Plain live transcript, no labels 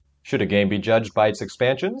Should a game be judged by its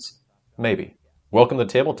expansions? Maybe. Welcome to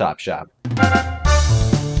Tabletop Shop.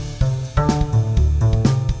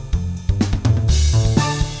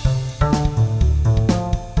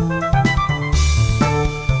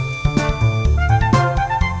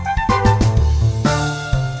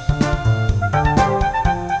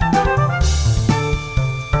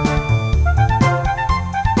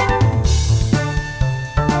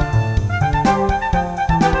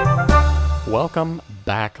 Welcome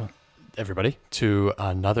back, everybody, to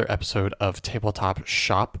another episode of Tabletop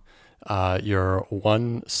Shop, your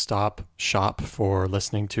one-stop shop for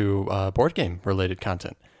listening to board game-related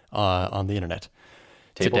content on the internet.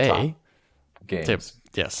 Tabletop games.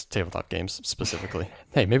 Yes, tabletop games specifically.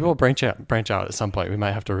 Hey, maybe we'll branch out at some point. We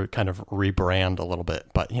might have to kind of rebrand a little bit,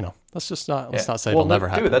 but let's not say it'll never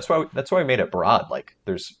happen. Dude, that's why we made it broad. Like,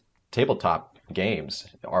 there's tabletop games,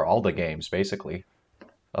 are all the games basically.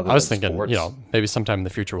 I was thinking, sports. Maybe sometime in the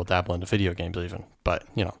future we'll dabble into video games even, but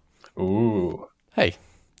Ooh. Hey,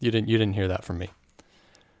 you didn't hear that from me.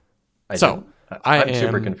 I'm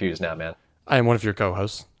super confused now, man. I am one of your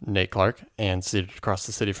co-hosts, Nate Clark, and seated across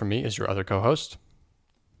the city from me is your other co-host.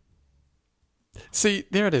 See,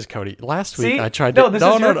 there it is, Cody. Last week I tried to... This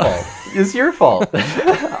is your fault. It's your fault.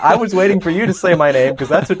 I was waiting for you to say my name because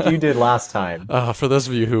that's what you did last time. For those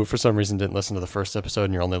of you who, for some reason, didn't listen to the first episode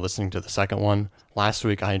and you're only listening to the second one, last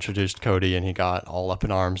week I introduced Cody and he got all up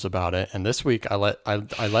in arms about it. And this week I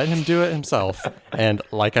let him do it himself. And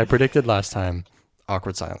like I predicted last time,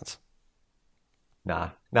 awkward silence.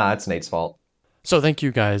 Nah, it's Nate's fault. So thank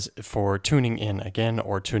you guys for tuning in again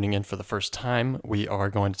or tuning in for the first time. We are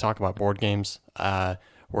going to talk about board games.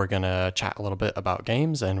 We're going to chat a little bit about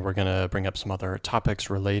games, and we're going to bring up some other topics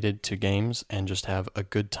related to games and just have a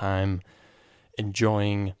good time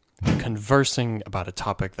enjoying conversing about a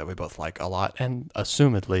topic that we both like a lot and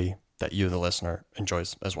assumedly that you, the listener,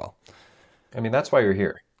 enjoys as well. I mean, that's why you're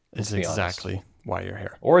here. Is exactly why you're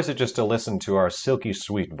here. Or is it just to listen to our silky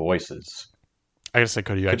sweet voices? I gotta say,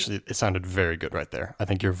 Cody, it sounded very good right there. I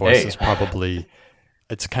think your voice is probably,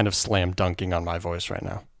 it's kind of slam dunking on my voice right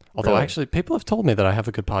now. Although actually, people have told me that I have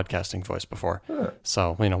a good podcasting voice before. Huh.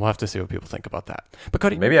 So, we'll have to see what people think about that. But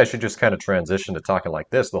Cody, maybe I should just kind of transition to talking like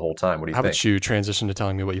this the whole time. What do you think? How about you transition to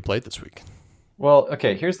telling me what you played this week? Well,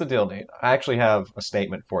 okay, here's the deal, Nate. I actually have a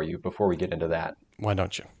statement for you before we get into that. Why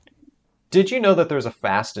don't you? Did you know that there's a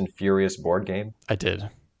Fast and Furious board game? I did.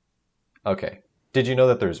 Okay. Did you know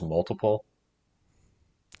that there's multiple?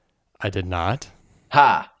 I did not.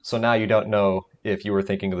 Ha! So now you don't know if you were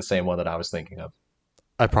thinking of the same one that I was thinking of.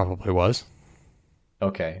 I probably was.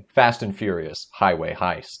 Okay. Fast and Furious Highway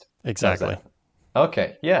Heist. Exactly.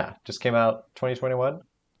 Okay. Yeah. Just came out 2021.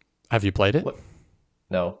 Have you played it?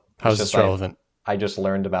 No. How's this relevant? I just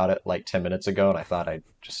learned about it like 10 minutes ago, and I thought I'd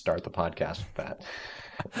just start the podcast with that.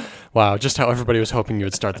 Wow. Just how everybody was hoping you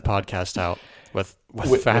would start the podcast out with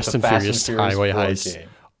Fast and Furious Highway Heist. Game.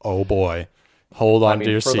 Oh, boy. Hold on to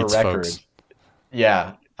your seats, folks.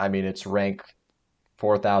 Yeah, I mean, it's rank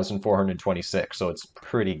 4,426, so it's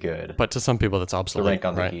pretty good. But to some people, that's obsolete, the rank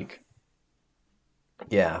on right? The geek.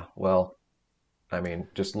 Yeah, well, I mean,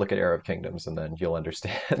 just look at Arab Kingdoms, and then you'll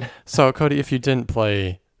understand. So, Cody, if you didn't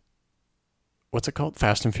play, what's it called?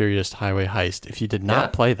 Fast and Furious Highway Heist. If you did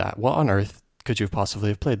not play that, what on earth could you possibly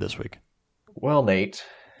have played this week? Well, Nate,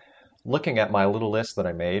 looking at my little list that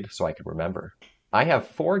I made so I could remember, I have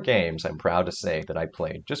 4 games I'm proud to say that I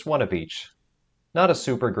played, just one of each. Not a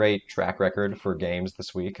super great track record for games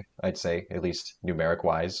this week, I'd say, at least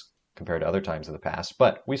numeric-wise, compared to other times in the past.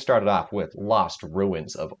 But we started off with Lost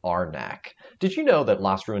Ruins of Arnak. Did you know that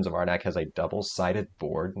Lost Ruins of Arnak has a double-sided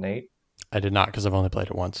board, Nate? I did not, because I've only played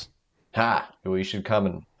it once. Ha! We should come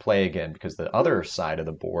and play again, because the other side of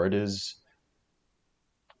the board is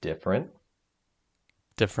different.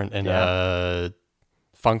 Different in a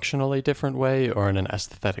functionally different way or in an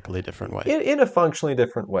aesthetically different way? In a functionally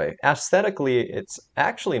different way. Aesthetically, it's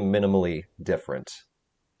actually minimally different.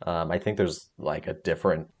 I think there's like a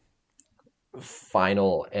different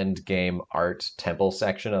final end game art temple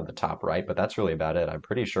section on the top right, but that's really about it. I'm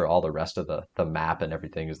pretty sure all the rest of the map and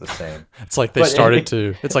everything is the same. It's like they started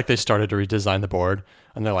to redesign the board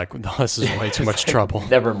and they're like, no, this is way too much trouble.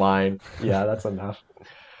 Never mind. Yeah, that's enough.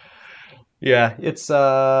 Yeah, it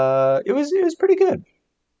was pretty good.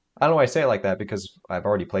 I don't know why I say it like that because I've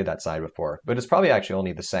already played that side before, but it's probably actually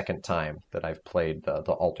only the second time that I've played the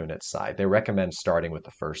alternate side. They recommend starting with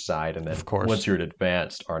the first side, and then once you're an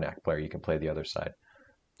advanced Arnak player, you can play the other side.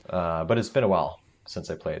 But it's been a while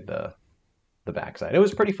since I played the back side. It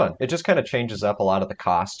was pretty fun. It just kind of changes up a lot of the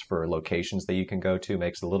cost for locations that you can go to,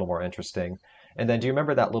 makes it a little more interesting. And then do you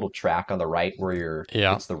remember that little track on the right where Yeah.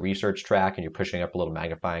 it's the research track and you're pushing up a little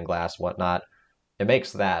magnifying glass, whatnot? It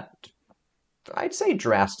makes that, I'd say,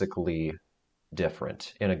 drastically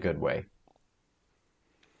different in a good way.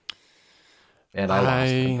 And I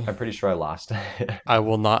lost. I I'm pretty sure I lost. I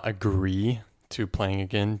will not agree to playing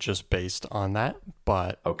again just based on that,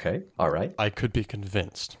 but Okay, all right. I could be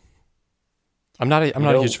convinced. I'm You not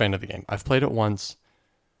a huge know, fan of the game. I've played it once.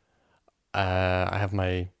 I have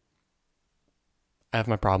my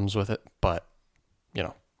problems with it, but you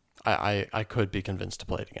know, I could be convinced to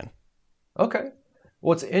play it again. okay.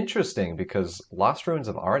 Well, it's interesting because Lost Ruins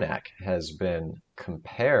of Arnak has been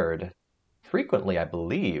compared frequently, I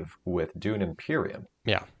believe, with Dune Imperium,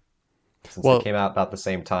 Yeah. since they Well, came out about the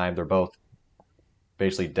same time. They're both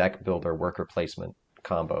basically deck builder worker placement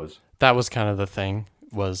combos. that was kind of the thing,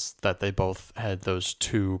 was that they both had those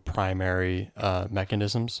two primary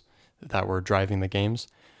mechanisms that were driving the games,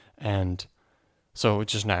 and so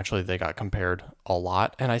just naturally they got compared a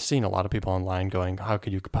lot. And I've seen a lot of people online going, "How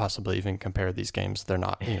could you possibly even compare these games? They're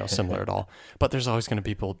not, similar at all." But there's always going to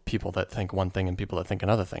be people that think one thing and people that think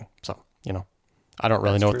another thing. So I don't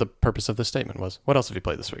really That's know what the true. purpose of this statement was. What else have you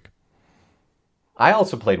played this week? I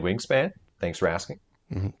also played Wingspan. Thanks for asking.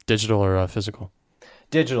 Digital or physical?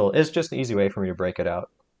 Digital is just an easy way for me to break it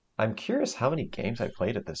out. I'm curious how many games I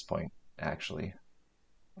played at this point, actually.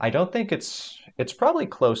 I don't think it's probably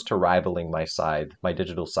close to rivaling my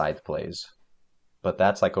digital scythe plays, but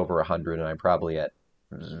that's like over 100, and I'm probably at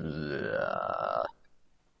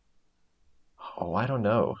I don't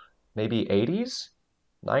know, maybe 80s,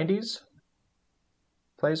 90s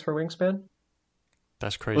plays for Wingspan.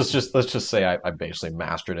 That's Let's crazy. just let's just say I basically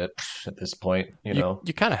mastered it at this point, you You know.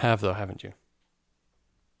 you kind of have though, haven't you?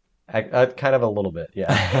 I kind of a little bit,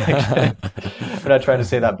 yeah. I'm not trying to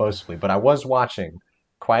say that boastfully, but I was watching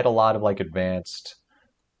quite a lot of like advanced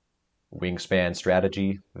Wingspan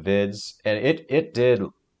strategy vids, and it did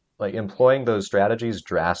like employing those strategies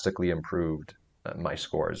drastically improved my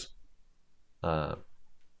scores. Uh,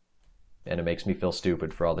 and it makes me feel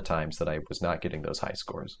stupid for all the times that I was not getting those high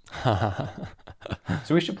scores.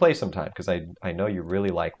 So we should play sometime because I know you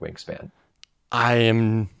really like Wingspan.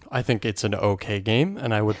 I think it's an okay game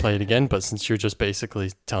and I would play it again, but since you're just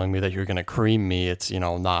basically telling me that you're going to cream me, it's,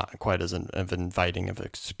 not quite as of inviting of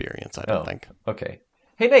experience, I don't Oh, think. okay.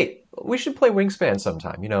 Hey Nate, we should play Wingspan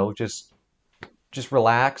sometime. Just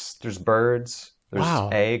relax. There's birds. There's Wow.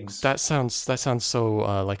 eggs. That sounds so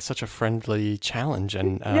like such a friendly challenge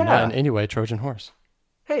and not in Yeah. any way Trojan horse.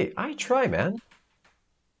 Hey, I try, man.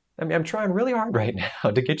 I mean, I'm trying really hard right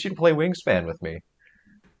now to get you to play Wingspan with me.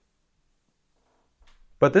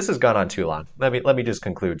 But this has gone on too long. Let me just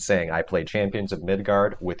conclude saying I played Champions of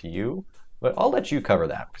Midgard with you, but I'll let you cover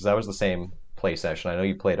that because that was the same play session. I know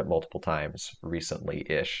you played it multiple times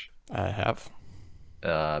recently-ish. I have.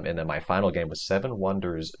 And then my final game was Seven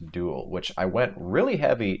Wonders Duel, which I went really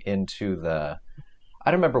heavy into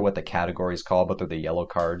I don't remember what the category is called, but they're the yellow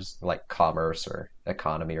cards, like commerce or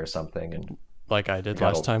economy or something. And Like I I did got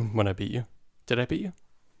last a, time when I beat you. Did I beat you?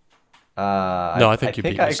 No, I I I think you think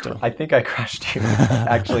beat me I still. I think I crushed you.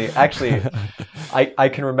 Actually, I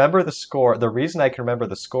can remember the score. The reason I can remember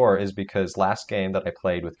the score is because last game that I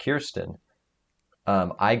played with Kirsten,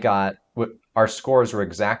 I got our scores were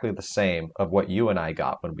exactly the same of what you and I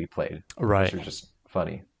got when we played, which Right. was just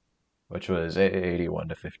funny, which was 81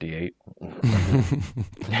 to 58.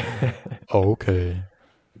 Okay.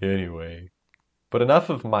 Anyway, but enough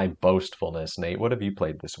of my boastfulness, Nate. What have you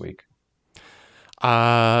played this week?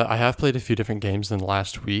 I have played a few different games in the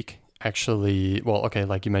last week. Actually, well, okay,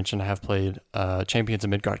 like you mentioned, I have played Champions of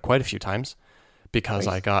Midgard quite a few times because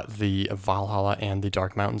I Nice. got the Valhalla and the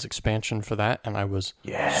Dark Mountains expansion for that, and I was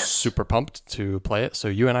Yes. super pumped to play it. So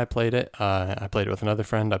you and I played it. I played it with another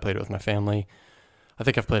friend. I played it with my family. I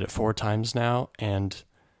think I've played it 4 times now, and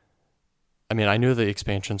I mean, I knew the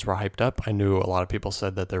expansions were hyped up. I knew a lot of people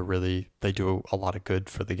said that they do a lot of good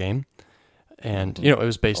for the game, and Hmm. it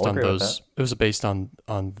was based I'll on agree with that. those. It was based on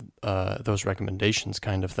those recommendations,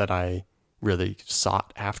 kind of, that I really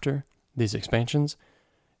sought after these expansions,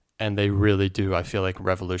 and they really do. I feel like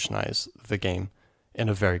revolutionize the game in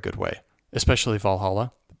a very good way, especially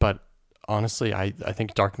Valhalla. But honestly, I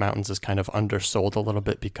think Dark Mountains is kind of undersold a little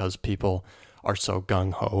bit because people are so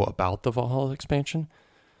gung ho about the Valhalla expansion.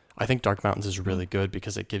 I think Dark Mountains is Hmm. really good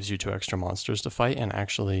because it gives you 2 extra monsters to fight, and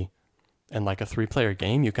actually, in like a 3-player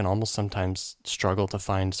game, you can almost sometimes struggle to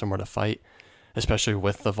find somewhere to fight, especially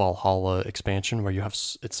with the Valhalla expansion, where you have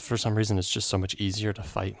it's for some reason it's just so much easier to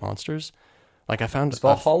fight monsters. Like I found Is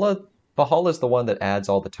Valhalla's the one that adds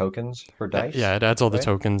all the tokens for yeah, dice, it adds all the right?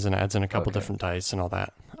 tokens and adds in a couple Okay. different dice and all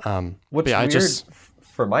that. But What's yeah, I weird just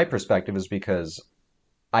from my perspective is because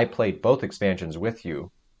I played both expansions with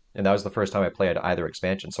you, and that was the first time I played either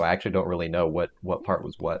expansion, so I actually don't really know what part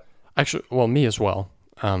was what. Actually, well, me as well.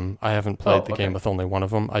 I haven't played Oh, the game okay. with only one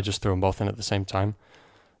of them. I just threw them both in at the same time.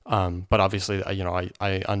 But obviously,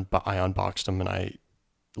 I unboxed them and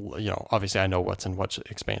obviously I know what's in what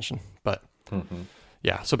expansion. But Hmm.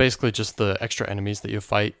 yeah, so basically just the extra enemies that you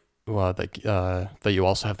fight, that you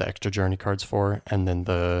also have the extra journey cards for, and then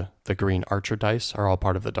the green archer dice are all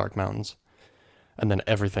part of the Dark Mountains. And then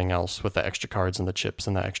everything else with the extra cards and the chips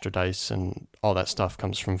and the extra dice and all that stuff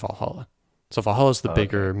comes from Valhalla. So Valhalla is the Okay.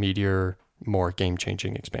 bigger, meatier, more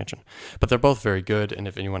game-changing expansion. But they're both very good, and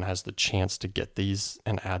if anyone has the chance to get these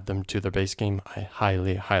and add them to their base game, I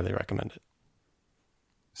highly, highly recommend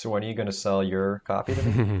So when are you going to sell your copy to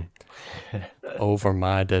me? it. Over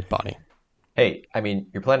my dead body. Hey, I mean,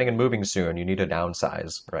 you're planning on moving soon. You need to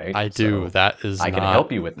downsize, right? I do. So That is I can not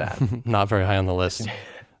help you with that. not very high on the list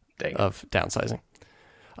Dang it. of downsizing.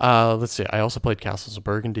 Let's see. I also played Castles of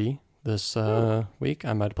Burgundy this week.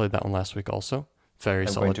 I might have played that one last week also. Very I'm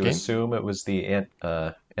going solid to game. assume it was the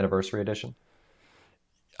anniversary edition.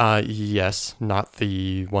 Yes, not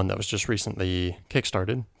the one that was just recently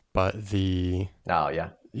kickstarted, but Oh, yeah.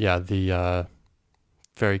 the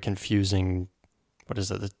very confusing, what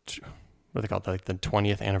is it? What are they called? Like the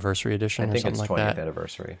 20th anniversary I edition or think something it's like 20th that.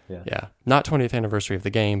 anniversary. Yeah. Yeah, not 20th anniversary of the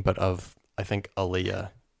game, but of I think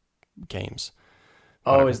Aaliyah games.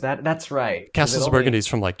 Oh, Whatever. is that's right? Because it Castles of only, Burgundy is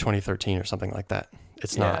from like 2013 or something like that.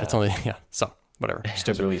 It's not. It's yeah, only yeah. So whatever, it was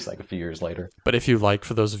stupid. released like a few years later. But if you like,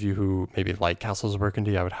 for those of you who maybe like Castles of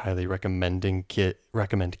Burgundy, I would highly recommend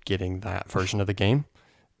getting that version of the game.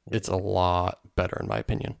 It's a lot better in my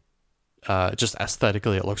opinion. Just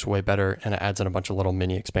aesthetically, it looks way better, and it adds in a bunch of little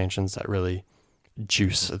mini expansions that really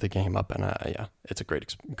juice the game up. And yeah, it's a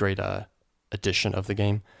great addition of the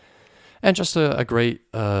game, and just a great.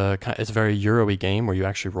 It's a very Euro-y game where you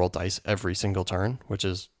actually roll dice every single turn, which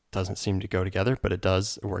doesn't seem to go together, but it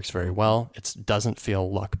does. It works very well. It doesn't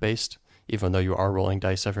feel luck based, even though you are rolling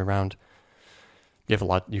dice every round. You have a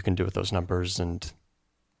lot you can do with those numbers, and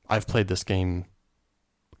I've played this game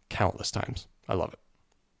countless times. I love it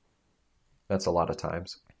That's a lot of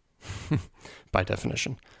times. by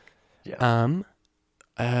definition. Yeah.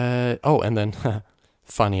 Oh, and then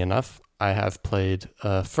funny enough, I have played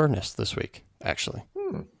Furnace this week, actually.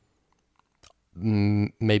 Hmm.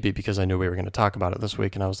 Maybe because I knew we were going to talk about it this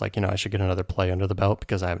week, and I was like, I should get another play under the belt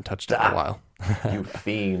because I haven't touched it in a while. You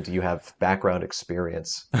fiend, you have background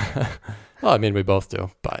experience. Well, I mean, we both do,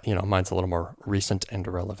 but mine's a little more recent and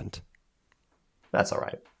relevant. That's all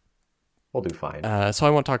right. We'll do fine. So I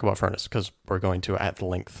won't talk about Furnace because we're going to at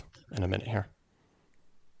length in a minute here.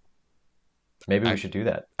 Maybe we should do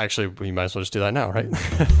that. Actually, we might as well just do that now, right?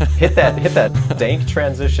 Hit that dank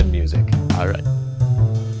transition music. All right.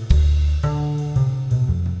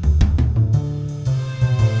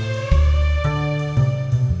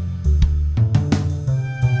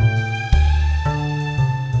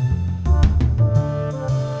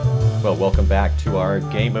 Well, welcome back to our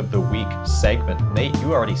Game of the Week segment. Nate,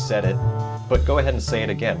 you already said it, but go ahead and say it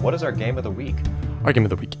again. What is our Game of the Week? Our game of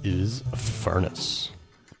the week is Furnace.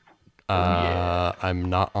 Yeah. I'm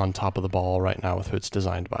not on top of the ball right now with who it's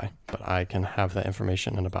designed by, but I can have that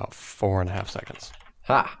information in about 4.5 seconds.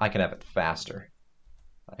 Ha! I can have it faster.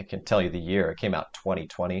 I can tell you the year. It came out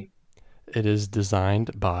 2020. It is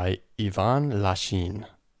designed by Ivan Lashin.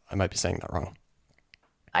 I might be saying that wrong.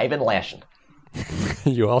 Ivan Lashin.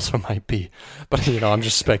 You also might be, but I'm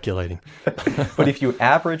just speculating. But if you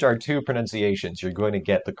average our two pronunciations, you're going to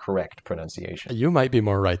get the correct pronunciation. You might be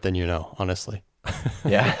more right than honestly.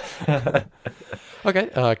 Yeah.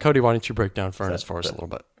 Okay, Cody, why don't you break down Furnace for us a little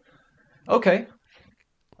bit? Okay.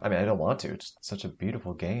 I mean, I don't want to. It's such a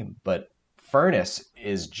beautiful game. But Furnace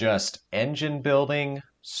is just engine building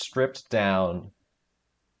stripped down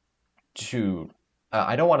to,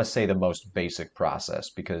 I don't want to say the most basic process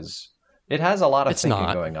because it has a lot of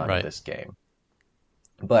thinking going on in this game.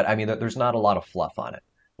 But I mean, there's not a lot of fluff on it,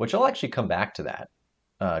 which I'll actually come back to that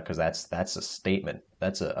because that's a statement.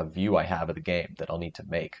 That's a view I have of the game that I'll need to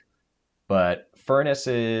make. But Furnace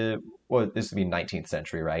is, well, this would be 19th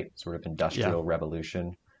century, right? Sort of industrial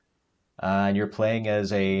revolution. And you're playing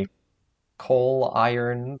as a coal,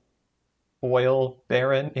 iron, oil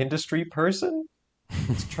baron industry person.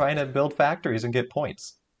 It's trying to build factories and get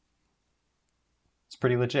points. It's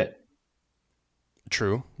pretty legit.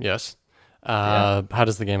 True, yes. How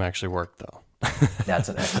does the game actually work, though? That's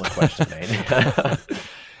an excellent question, mate.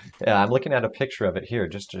 Yeah, I'm looking at a picture of it here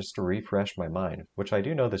just to refresh my mind, which I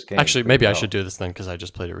do know this game. Actually, maybe I should do this then because I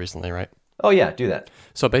just played it recently, right? Oh yeah, do that.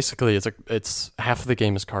 So basically, it's half of the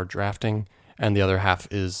game is card drafting, and the other half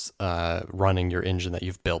is running your engine that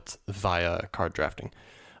you've built via card drafting.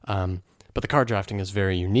 But the card drafting is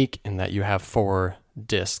very unique in that you have 4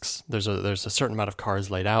 discs. There's a certain amount of cards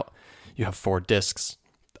laid out. You have 4 discs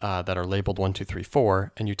that are labeled 1, 2, 3,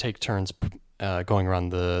 4, and you take turns going around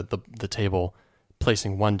the table,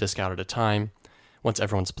 placing one disc out at a time. Once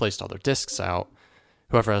everyone's placed all their discs out,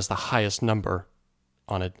 whoever has the highest number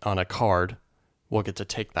on a card will get to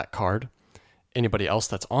take that card. Anybody else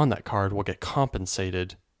that's on that card will get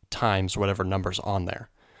compensated times whatever number's on there.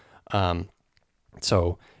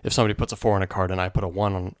 So if somebody puts a 4 on a card and I put a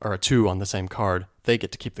 1 on, or a 2 on the same card, they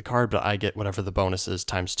get to keep the card, but I get whatever the bonus is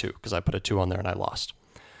times 2 because I put a 2 on there and I lost.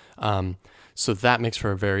 So that makes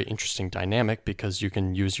for a very interesting dynamic because you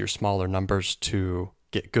can use your smaller numbers to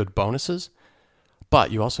get good bonuses,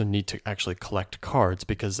 but you also need to actually collect cards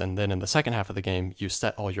and then in the second half of the game, you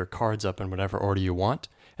set all your cards up in whatever order you want,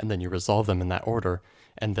 and then you resolve them in that order,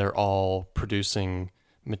 and they're all producing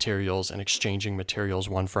materials and exchanging materials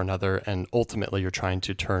one for another, and ultimately you're trying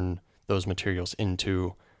to turn those materials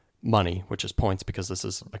into money, which is points because this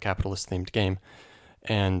is a capitalist themed game.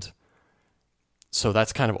 And so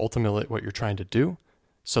that's kind of ultimately what you're trying to do.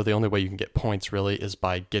 So the only way you can get points really is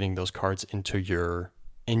by getting those cards into your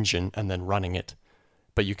engine and then running it.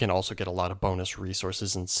 But you can also get a lot of bonus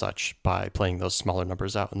resources and such by playing those smaller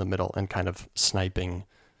numbers out in the middle and kind of sniping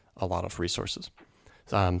a lot of resources.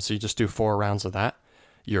 So you just do 4 rounds of that.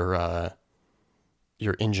 Your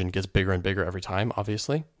engine gets bigger and bigger every time,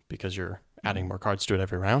 obviously, because you're adding more cards to it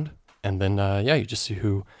every round. And then, you just see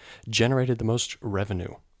who generated the most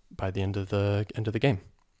revenue by the end of the game.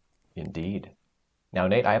 Indeed. Now,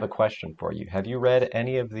 Nate, I have a question for you. Have you read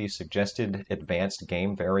any of the suggested advanced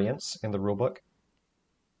game variants in the rulebook?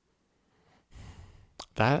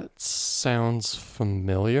 That sounds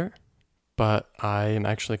familiar, but I'm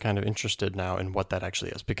actually kind of interested now in what that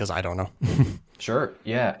actually is because I don't know. Sure.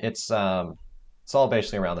 Yeah, it's all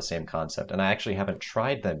basically around the same concept, and I actually haven't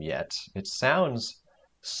tried them yet. It sounds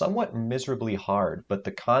somewhat miserably hard, but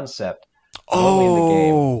the concept normally in the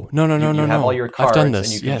game, Oh, no, no, no, you no, have all no. your I've done cards and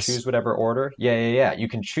this. you can Yes. choose whatever order. Yeah. You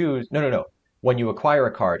can choose. No. When you acquire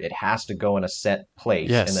a card, it has to go in a set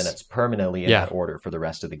place, and then Yes. it's permanently in Yeah. that order for the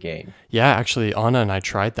rest of the game. Yeah, actually, Anna and I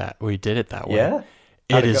tried that. We did it that way. Yeah?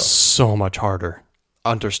 How'd It it is go? so much harder,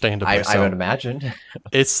 understandably I would so. imagine.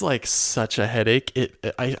 It's like such a headache.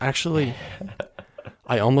 I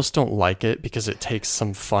almost don't like it because it takes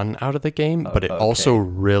some fun out of the game, but it also Okay.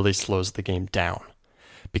 really slows the game down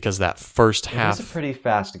because that first It is a half, pretty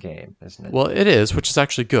fast game, isn't it? well, it is, which is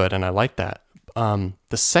actually good, and I like that.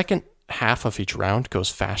 The second half of each round goes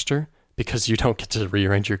faster because you don't get to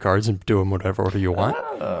rearrange your cards and do them whatever order you want.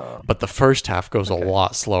 Oh, But the first half goes a okay.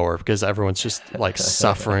 lot slower because everyone's just like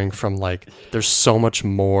suffering from like there's so much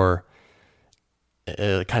more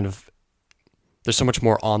kind of there's so much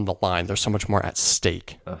more on the line. There's so much more at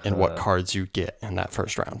stake in what Uh-huh. cards you get in that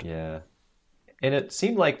first round. Yeah. And it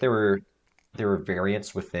seemed like there were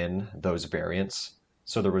variants within those variants.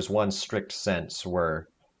 So there was one strict sense where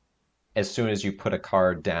as soon as you put a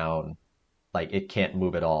card down, like it can't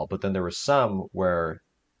move at all. But then there was some where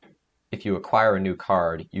if you acquire a new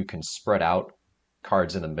card, you can spread out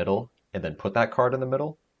cards in the middle and then put that card in the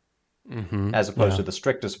middle. Mm-hmm. As opposed Yeah. to the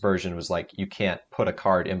strictest version was like you can't put a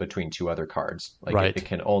card in between 2 other cards. Like it Right.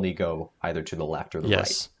 can only go either to the left or the right,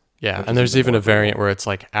 Yes. Yeah. which And is there's even even more a variant brutal. where it's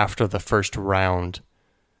like after the first round,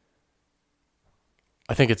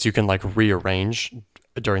 I think it's you can like rearrange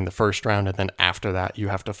during the first round, and then after that, you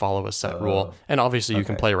have to follow a set rule. Oh, And obviously, you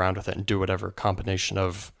can okay. play around with it and do whatever combination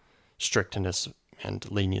of strictness and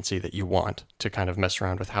leniency that you want to kind of mess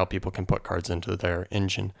around with how people can put cards into their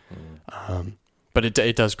engine. Mm. But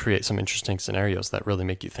it does create some interesting scenarios that really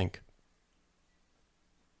make you think.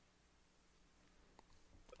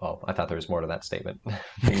 Oh, I thought there was more to that statement. What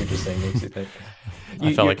you're just saying makes you think.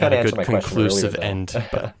 I felt You like I had kind a of answered good my question earlier, conclusive though. end,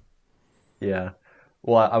 but Yeah.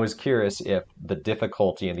 Well, I was curious if the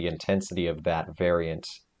difficulty and the intensity of that variant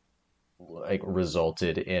like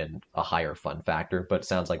resulted in a higher fun factor, but it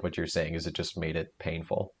sounds like what you're saying is it just made it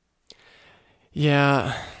painful.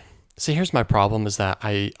 yeah. See, here's my problem is that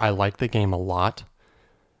I like the game a lot,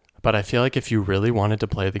 but I feel like if you really wanted to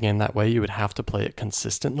play the game that way, you would have to play it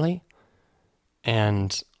consistently.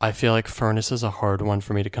 And I feel like Furnace is a hard one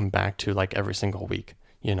for me to come back to like every single week,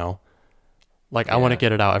 you know? Like I want to Yeah,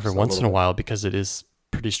 get it out every just a once little in a bit. while because it is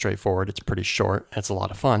pretty straightforward, it's pretty short, it's a lot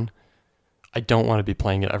of fun. I don't want to be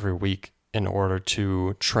playing it every week in order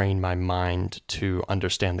to train my mind to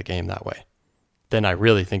understand the game that way. Then I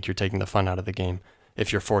really think you're taking the fun out of the game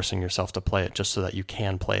if you're forcing yourself to play it just so that you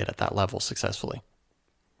can play it at that level successfully.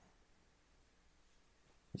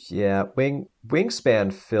 Yeah,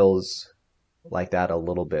 Wingspan feels. like that a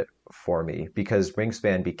little bit for me because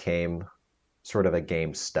Wingspan became sort of a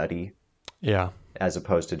game study Yeah. as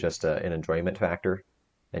opposed to just an enjoyment factor.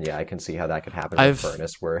 And yeah, I can see how that could happen with I've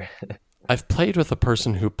Furnace, where I've played with a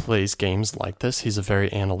person who plays games like this. He's a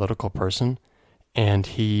very analytical person, and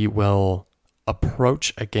he will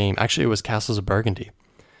approach a game. Actually, it was Castles of Burgundy,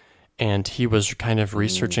 and he was kind of mm,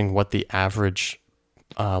 researching what the average,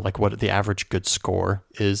 what the average good score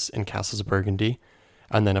is in Castles of Burgundy,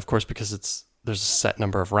 and then of course because there's a set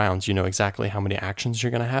number of rounds, you know exactly how many actions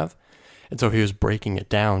you're going to have, and so he was breaking it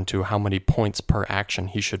down to how many points per action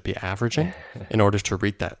he should be averaging in order to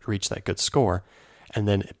reach that good score, and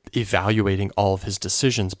then evaluating all of his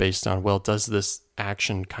decisions based on, well, does this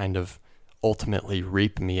action kind of ultimately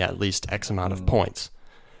reap me at least X amount of mm, points?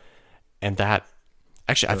 And that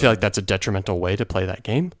actually, I feel like sure, that's a detrimental way to play that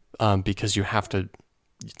game, because you have to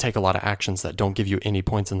take a lot of actions that don't give you any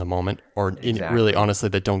points in the moment, or really exactly. honestly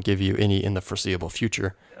that don't give you any in the foreseeable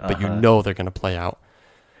future, but you Uh-huh. know they're going to play out.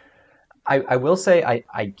 I will say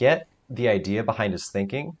I get the idea behind his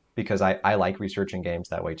thinking because I like researching games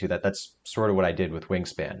that way too. That's sort of what I did with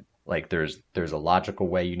Wingspan. Like there's a logical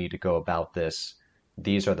way you need to go about this.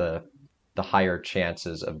 These are the higher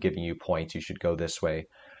chances of giving you points. You should go this way.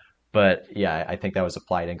 But yeah, I think that was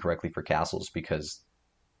applied incorrectly for castles because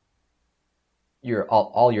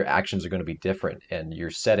all your actions are going to be different and you're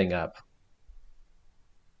setting up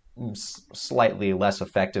slightly less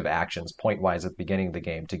effective actions point wise at the beginning of the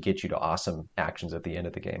game to get you to awesome actions at the end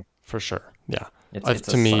of the game. For sure. Yeah. It's a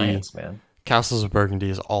To me, science, man. Castles of Burgundy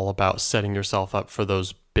is all about setting yourself up for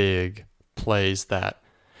those big plays that,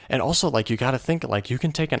 and also like you got to think like you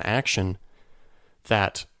can take an action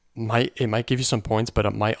that might give you some points, but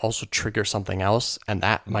it might also trigger something else, and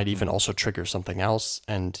that might even Hmm. also trigger something else,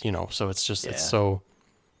 and so it's Yeah. so,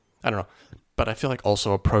 I don't know, but I feel like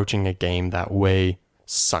also approaching a game that way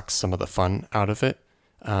sucks some of the fun out of it.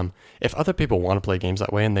 If other people want to play games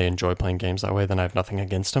that way and they enjoy playing games that way, then I have nothing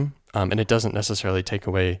against them. And it doesn't necessarily take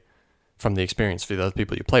away from the experience for the other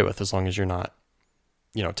people you play with, as long as you're not,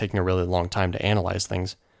 taking a really long time to analyze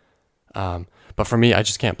things. But for me, I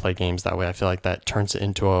just can't play games that way. I feel like that turns it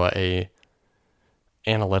into a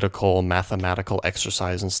analytical, mathematical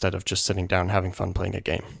exercise instead of just sitting down and having fun playing a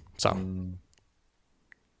game. So, Mm.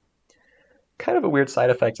 Kind of a weird side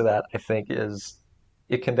effect of that, I think, is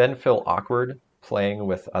it can then feel awkward playing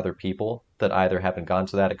with other people that either haven't gone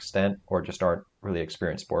to that extent or just aren't really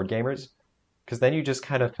experienced board gamers. Because then you just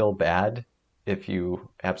kind of feel bad if you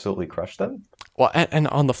absolutely crush them. well, and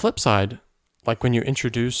on the flip side, like when you're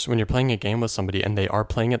playing a game with somebody and they are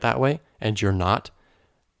playing it that way and you're not,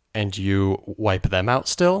 and you wipe them out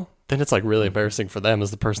still, then it's like really embarrassing for them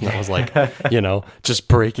as the person that was like, just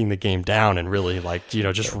breaking the game down and really like,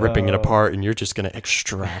 just ripping it Uh, apart. And you're just going to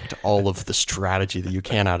extract all of the strategy that you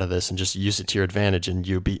can out of this and just use it to your advantage. And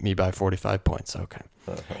you beat me by 45 points. Okay.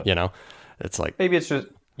 You know, it's like Maybe it's just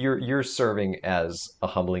you're serving as a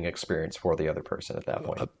humbling experience for the other person at that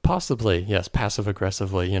point. possibly, yes, passive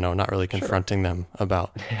aggressively, not really Sure. confronting them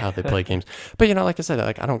about how they play games. But, like I said,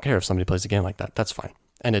 like I don't care if somebody plays a game like that. That's fine.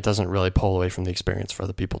 And it doesn't really pull away from the experience for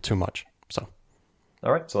other people too much. So,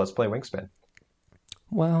 All right, so let's play Wingspan.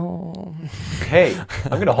 well, Hey,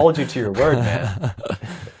 I'm gonna hold you to your word, man.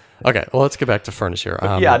 okay, well, let's get back to Furnace here.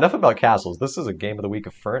 But yeah, enough about castles. This is a game of the week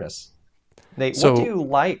of Furnace. Nate, what do So, you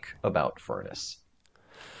like about Furnace?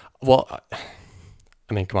 well,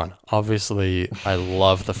 I mean, come on. Obviously, I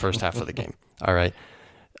love the first half of the game. All right,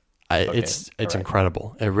 Okay, all it's right.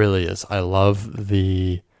 incredible. It really is. I love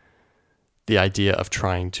the idea of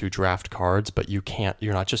trying to draft cards, but you can't.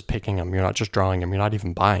 You're not just picking them. You're not just drawing them. You're not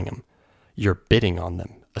even buying them. You're bidding on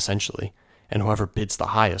them essentially, and whoever bids the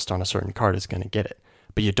highest on a certain card is going to get it.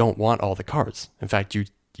 But you don't want all the cards. In fact, you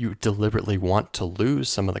deliberately want to lose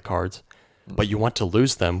some of the cards, but you want to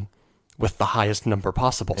lose them with the highest number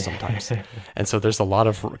possible sometimes. And so there's a lot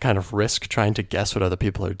of kind of risk trying to guess what other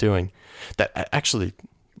people are doing. That actually,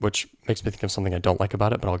 which makes me think of something I don't like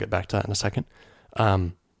about it, but I'll get back to that in a second.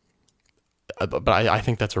 Um, but I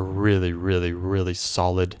think that's a really, really, really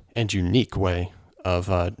solid and unique way of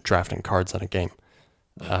drafting cards in a game.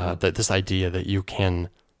 Mhm. That this idea that you can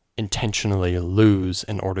intentionally lose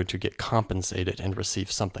in order to get compensated and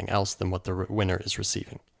receive something else than what the winner is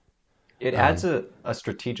receiving. It adds Um, a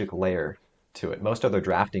strategic layer to it. Most other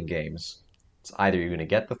drafting games, it's either you're going to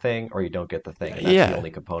get the thing or you don't get the thing, and that's the yeah, only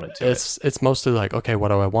component to it. it's mostly like, okay, what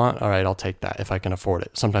do I want? All right, I'll take that if I can afford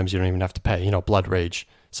it. Sometimes you don't even have to pay. Blood Rage,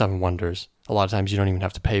 Seven Wonders. A lot of times you don't even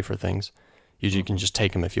have to pay for things. Usually you can Hmm. just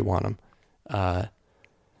take them if you want them. Uh,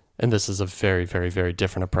 and this is a very, very, very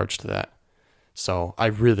different approach to that. So I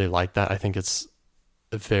really like that. I think it's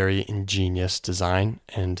a very ingenious design,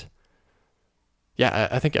 and Yeah,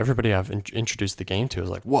 I think everybody I've introduced the game to is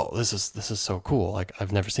like, whoa, this is so cool. Like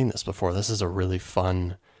I've never seen this before. This is a really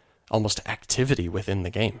fun, almost activity within the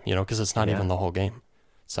game, because it's not even Yeah. the whole game.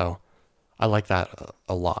 So I like that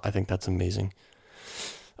a lot. I think that's amazing.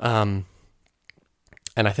 Um,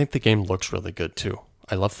 and I think the game looks really good too.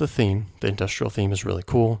 I love the theme. The industrial theme is really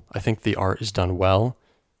cool. I think the art is done well.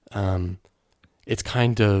 Um, it's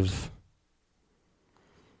kind of,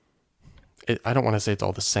 I don't want to say it's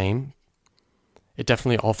all the same. It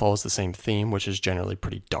definitely all follows the same theme, which is generally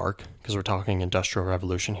pretty dark because we're talking Industrial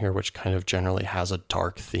Revolution here, which kind of generally has a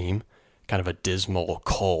dark theme, kind of a dismal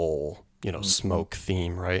coal, Hmm. smoke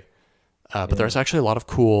theme, right? But Yeah. there's actually a lot of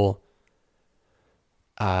cool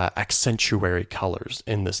accentuary colors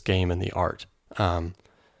in this game and the art. Um,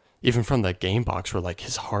 Even from the game box, where like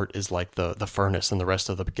his heart is like the furnace, and the rest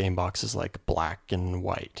of the game box is like black and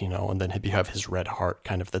white, and then you have his red heart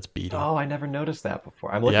kind of that's beating. Oh, I never noticed that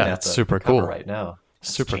before. I'm looking Yeah, at it's the super cover cool. right now.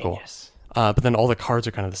 That's Super cool. genius. But then all the cards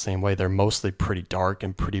are kind of the same way. They're mostly pretty dark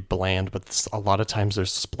and pretty bland, but a lot of times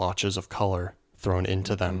there's splotches of color thrown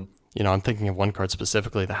into them. Hmm. I'm thinking of one card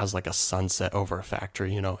specifically that has like a sunset over a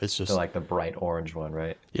factory. It's So just, like the bright orange one,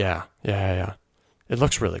 right? yeah, yeah, yeah, yeah. It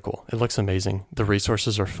looks really cool. It looks amazing. The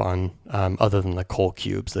resources are fun. Other than the coal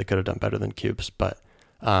cubes, they could have done better than cubes, but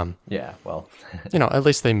um, Yeah, well, at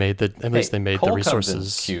least they made hey, the coal comes in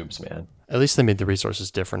resources. cubes, man. At least they made the resources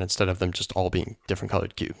different instead of them just all being different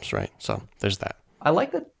colored cubes, right? So there's that. I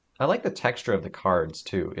like the I like the texture of the cards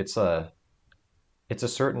too. It's a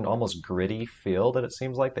certain almost gritty feel that it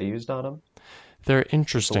seems like they used on them. They're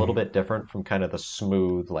It's a little interesting. bit different from kind of the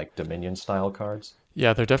smooth like Dominion style cards.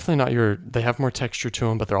 Yeah, they're definitely not they have more texture to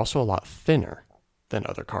them, but they're also a lot thinner than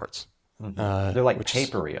other cards, They're like which is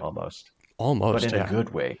papery almost, but almost, in a yeah. good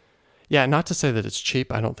way. Yeah, not to say that it's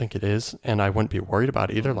cheap. I don't think it is. And I wouldn't be worried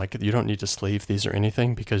about it either. Mm. Like, you don't need to sleeve these or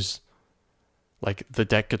anything because, like, the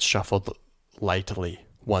deck gets shuffled lightly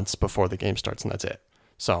once before the game starts and that's it.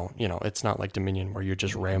 So, it's not like Dominion where you're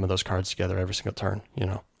just ramming those cards together every single turn.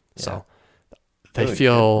 Yeah, So it they would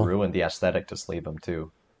feel, ruin the aesthetic to sleeve them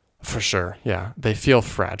too. for sure, yeah, they feel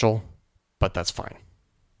fragile, but that's fine.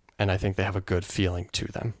 And I think they have a good feeling to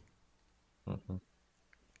them. Hmm.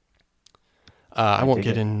 I I won't dig get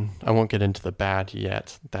it. in. I won't get into the bad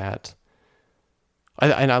yet.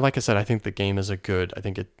 Like I said, I think the game is a good. I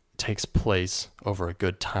think it takes place over a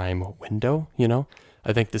good time window.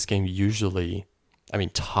 I think this game usually, I mean,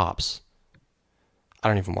 tops. I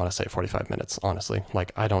don't even want to say 45 minutes, honestly.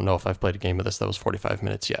 Like I don't know if I've played a game of this that was 45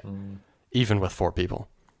 minutes yet, Mm. even with four people.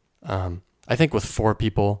 I think with four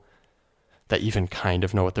people that even kind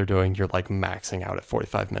of know what they're doing, you're like maxing out at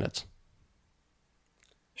 45 minutes.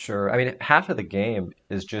 Sure. I mean, half of the game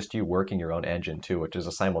is just you working your own engine too, which is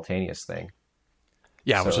a simultaneous thing.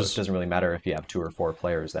 Yeah, which So it is doesn't really matter if you have two or four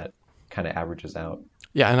players. That kind of averages out.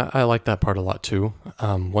 Yeah, and I like that part a lot too.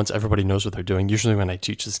 Once everybody knows what they're doing, usually when I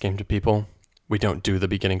teach this game to people, we don't do the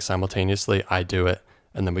beginning simultaneously. I do it,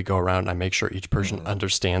 and then we go around and I make sure each person Hmm.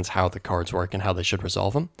 understands how the cards work and how they should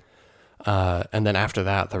resolve them. And then after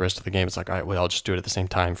that, the rest of the game, it's like, all right, well, I'll just do it at the same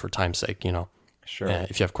time for time's sake. Sure.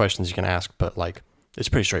 If you have questions, you can ask, but like, it's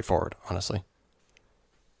pretty straightforward, honestly.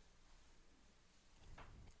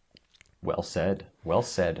 Well said. Well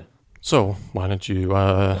said. So why don't you,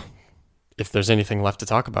 if there's anything left to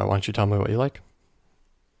talk about, why don't you tell me what you like?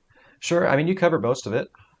 Sure. I mean, you covered most of it.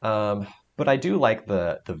 But I do like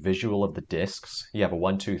the visual of the discs. You have a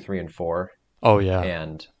one, two, three, and four, Oh yeah,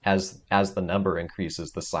 and as the number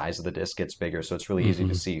increases, the size of the disc gets bigger. So it's really easy to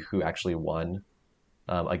hmm see who actually won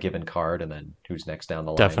a given card, and then who's next down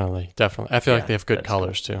the line. definitely, definitely. I feel like Yeah, they have good that's cool.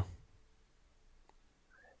 colors too.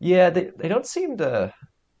 Yeah, they don't seem to.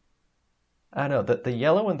 I don't know. The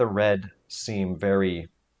yellow and the red seem very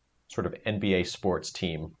sort of NBA sports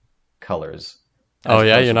team colors Oh as yeah,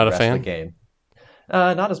 opposed you're to the not a rest of the fan? game.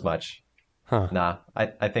 Not as much. Huh. Nah,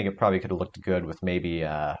 I think it probably could have looked good with maybe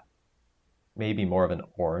more of an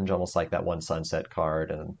orange, almost like that one sunset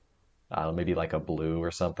card, and maybe like a blue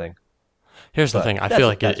or something. Here's the thing. But that's that's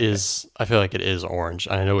okay. I feel like it is orange.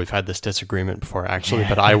 I know we've had this disagreement before actually,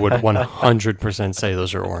 but I would Yeah. 100% say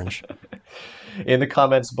those are orange. In the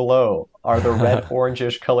comments below, are the red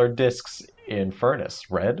orangish colored discs in Furnace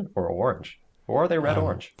red or orange? Or are they red um,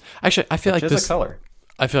 orange? Actually, Which is a color?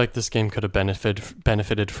 I feel like this game could have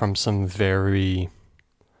benefited from some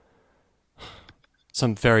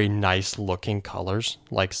very nice looking colors,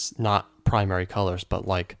 like not primary colors, but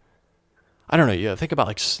like I don't know. Yeah, think about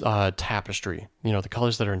like tapestry. The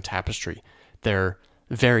colors that are in tapestry, they're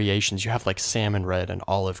variations. You have like salmon red and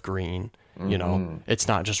olive green. Hmm. It's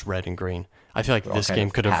not just red and green. I feel like They're all this kind game of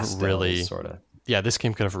could have pastels, really, sort of. yeah, this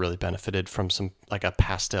game could have really benefited from some like a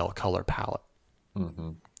pastel color palette.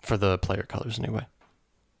 Hmm. for the player colors anyway.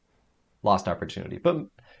 Lost opportunity. But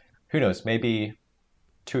who knows? Maybe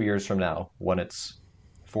 2 years from now, when it's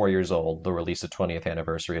 4 years old, they'll release a 20th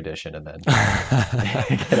anniversary edition, and then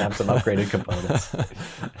it can have some upgraded components.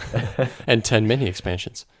 And 10 mini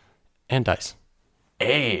expansions and dice.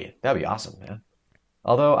 Hey, that'd be awesome, man.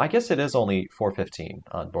 Although I guess it is only 415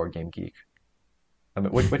 on Board Game Geek. I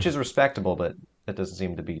mean, which is respectable, but it doesn't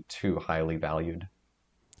seem to be too highly valued.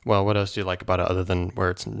 Well, what else do you like about it other than where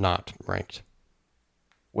it's not ranked?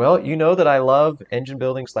 Well, you know that I love engine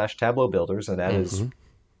building / tableau builders, and that is Mm-hmm.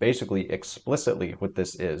 basically explicitly what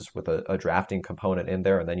this is, with a drafting component in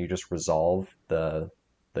there, and then you just resolve the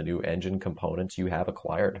new engine components you have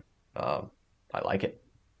acquired. I like it.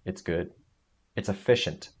 It's good. It's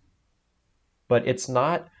efficient, but it's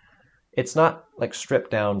not like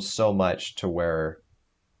stripped down so much to where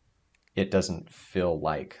it doesn't feel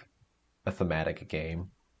like a thematic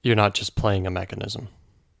game. You're not just playing a mechanism.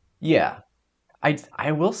 Yeah,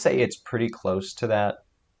 I will say it's pretty close to that,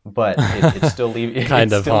 but it still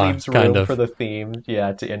Kind it of, still huh? leaves Kind room for of. the theme,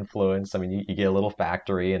 yeah, to influence. I mean, you get a little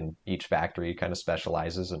factory, and each factory kind of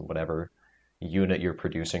specializes in whatever unit you're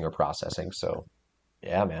producing or processing. So,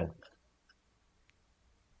 yeah, man,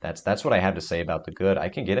 that's what I have to say about the good. I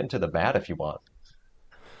can get into the bad if you want.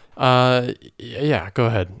 Yeah, go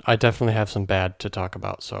ahead. I definitely have some bad to talk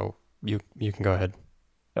about, so you can go ahead.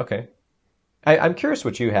 Okay. I'm curious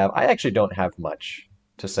what you have. I actually don't have much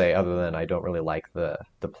to say other than I don't really like the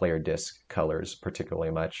player disc colors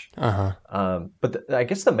particularly much. Uh-huh. But I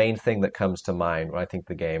guess the main thing that comes to mind when I think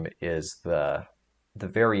the game is the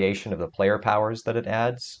variation of the player powers that it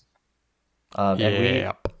adds. And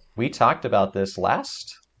Yep. we talked about this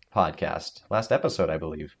last episode, I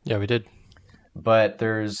believe. Yeah, we did. But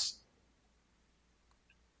there's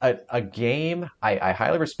a game, I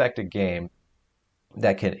highly respect a game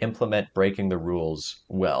that can implement breaking the rules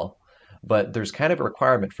well. But there's kind of a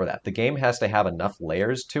requirement for that. The game has to have enough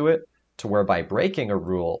layers to it to where by breaking a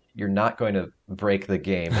rule, you're not going to break the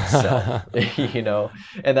game itself, you know?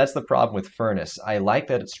 And that's the problem with Furnace. I like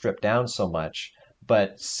that it's stripped down so much,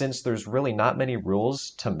 but since there's really not many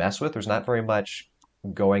rules to mess with, there's not very much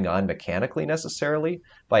going on mechanically necessarily.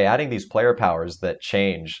 By adding these player powers that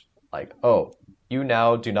change, like, oh, you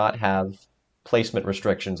now do not have placement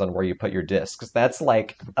restrictions on where you put your discs. That's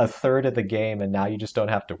like a third of the game, and now you just don't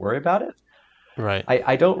have to worry about it. Right.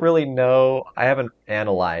 I don't really know. I haven't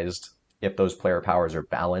analyzed if those player powers are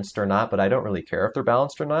balanced or not, but I don't really care if they're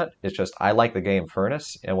balanced or not. It's just I like the game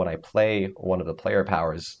Furnace, and when I play one of the player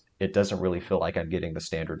powers, it doesn't really feel like I'm getting the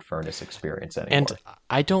standard Furnace experience And anymore.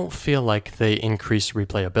 I don't feel like they increase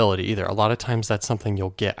replayability either. A lot of times that's something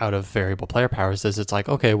you'll get out of variable player powers is it's like,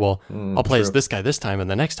 okay, well, I'll play as True. this guy this time,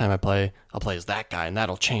 and the next time I play, I'll play as that guy, and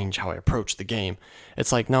that'll change how I approach the game.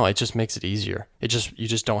 It's like, no, it just makes it easier. You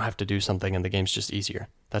just don't have to do something and the game's just easier.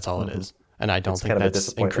 That's all it is. And I don't It's think kind of a that's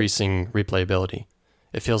disappointment. increasing replayability.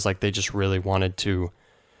 It feels like they just really wanted to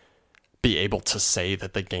be able to say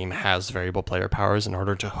that the game has variable player powers in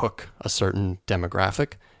order to hook a certain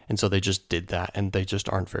demographic. And so they just did that and they just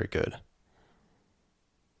aren't very good.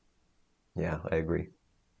 Yeah, I agree.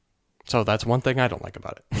 So that's one thing I don't like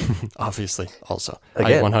about it. Obviously, also. I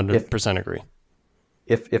Again, if 100% agree.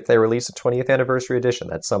 if they release a 20th anniversary edition,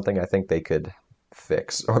 that's something I think they could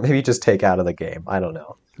fix, or maybe just take out of the game. I don't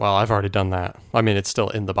know. Well, I've already done that. I mean, it's still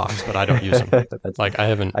in the box, but I don't use them. That's, Like I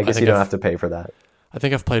haven't. I guess you don't have to pay for that. I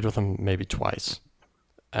think I've played with them maybe twice,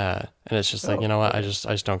 and it's just like Oh, you know what? okay. I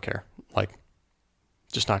just don't care. Like,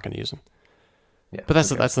 just not going to use them. Yeah, But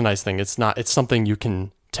okay. that's the nice thing. It's not. It's something you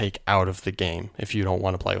can take out of the game if you don't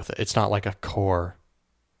want to play with it. It's not like a core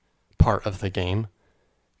part of the game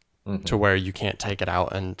to Hmm. where you can't take it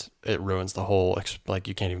out and it ruins the whole. Like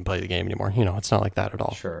you can't even play the game anymore. You know, it's not like that at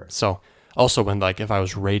all. Sure. So also when like if I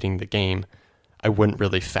was rating the game, I wouldn't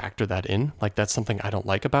really factor that in. Like that's something I don't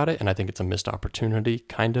like about it, and I think it's a missed opportunity,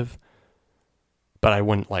 kind of. But I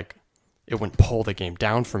wouldn't like it wouldn't pull the game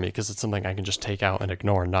down for me because it's something I can just take out and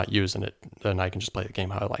ignore and not use, and it then I can just play the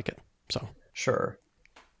game how I like it. So Sure.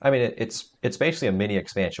 I mean, it's basically a mini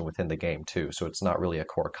expansion within the game too, so it's not really a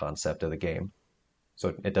core concept of the game.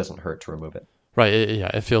 So it doesn't hurt to remove it. right, yeah,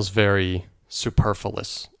 it feels very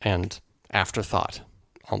superfluous and afterthought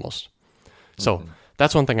almost. So Hmm.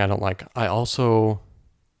 that's one thing I don't like. I also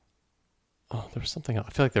there was something else.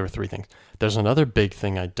 I feel like there were three things. There's another big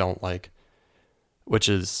thing I don't like, which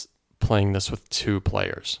is playing this with two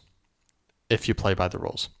players. If you play by the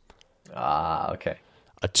rules, Ah, okay.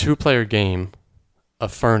 a two-player game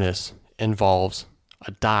of Furnace involves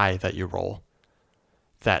a die that you roll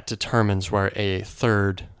that determines where a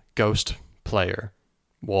third ghost player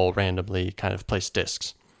will randomly kind of place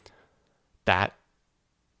discs. That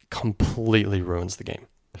completely ruins the game.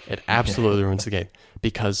 It absolutely ruins the game,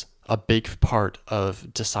 because a big part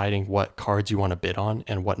of deciding what cards you want to bid on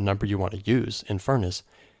and what number you want to use in Furnace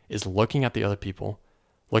is looking at the other people,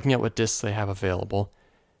 looking at what discs they have available,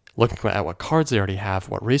 looking at what cards they already have,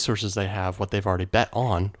 what resources they have, what they've already bet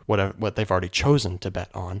on, what they've already chosen to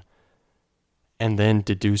bet on, and then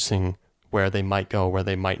deducing where they might go, where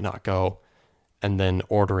they might not go, and then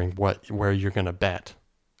ordering where you're going to bet,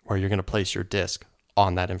 where you're going to place your disc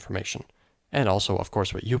on that information. And also, of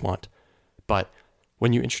course, what you want. But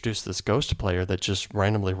when you introduce this ghost player that just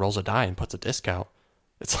randomly rolls a die and puts a disc out,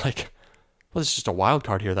 it's like, well, it's just a wild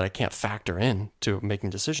card here that I can't factor in to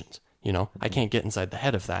making decisions. I can't get inside the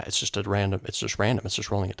head of that. It's just random. It's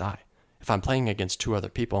just rolling a die. If I'm playing against two other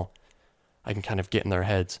people, I can kind of get in their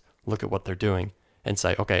heads, look at what they're doing, and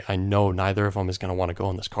say, okay, I know neither of them is going to want to go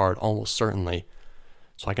on this card, almost certainly.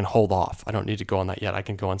 So I can hold off. I don't need to go on that yet. I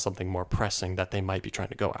can go on something more pressing that they might be trying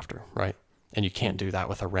to go after, right? And you can't do that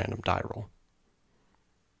with a random die roll.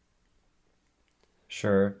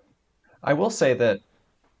 Sure. I will say that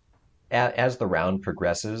as the round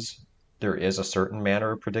progresses, there is a certain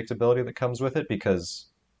manner of predictability that comes with it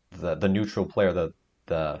because the neutral player,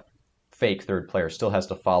 the fake third player, still has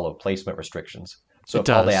to follow placement restrictions. So It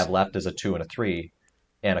if all they does. have left is a 2 and a 3,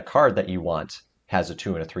 and a card that you want has a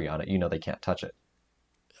 2 and a 3 on it, they can't touch it.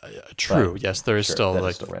 True. But Yes, there is sure, still that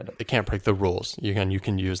is like still random. it can't break the rules. You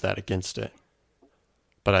can use that against it.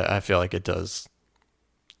 But I feel like it does.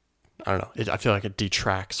 I don't know. I feel like it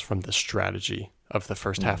detracts from the strategy of the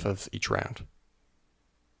first half of each round.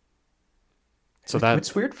 So that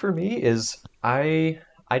What's weird for me is I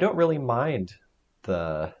don't really mind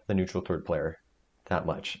the neutral third player that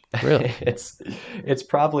much. really, It's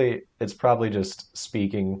probably just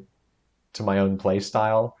speaking to my own play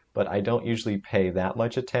style, but I don't usually pay that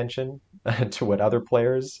much attention to what other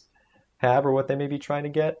players have or what they may be trying to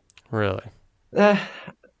get. really, Eh,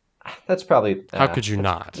 that's probably how could you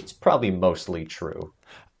not? it's probably mostly true.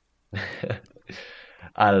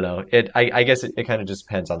 I don't know. I guess it kind of just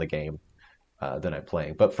depends on the game that I'm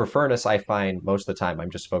playing. But for Furnace, I find most of the time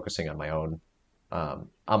I'm just focusing on my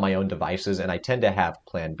own devices, and I tend to have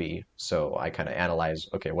Plan B. So I kind of analyze,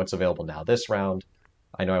 okay, what's available now this round?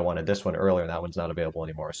 I know I wanted this one earlier, and that one's not available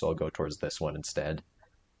anymore, so I'll go towards this one instead.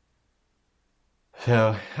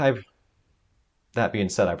 So that being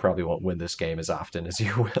said, I probably won't win this game as often as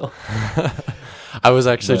you will, I was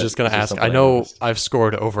actually but just going it's to just ask. I something I know noticed. I've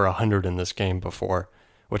scored over 100 in this game before,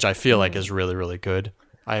 which I feel like is Mm, really, really good.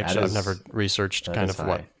 that I've never is researched that kind is of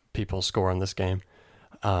what high. people score in this game.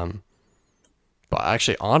 Um, but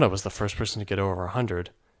actually, Anna was the first person to get over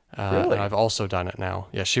 100, and Really? I've also done it now.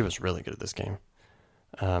 Yeah, she was really good at this game.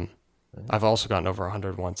 Um, I've also gotten over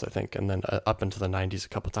 100 once, I think, and then up into the 90s a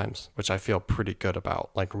couple times, which I feel pretty good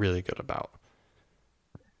about, like really good about,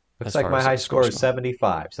 Looks as like far my as high score scores is go.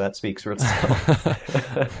 75, so that speaks for itself.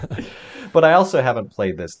 But I also haven't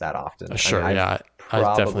played this that often. I mean, Sure, I've yeah, I probably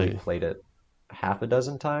definitely, played it half a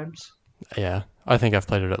dozen times, yeah, I think I've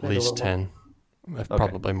played it at maybe a least little more. 10, if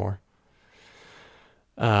Okay. probably more.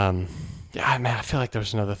 Um, yeah, man, I feel like there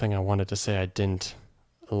was another thing I wanted to say I didn't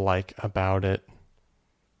like about it.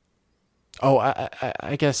 Oh,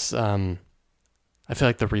 I guess I feel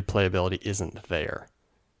like the replayability isn't there.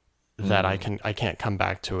 That Mm, I can't come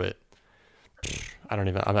back to it. I don't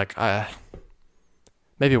even. I'm like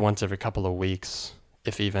maybe once every couple of weeks,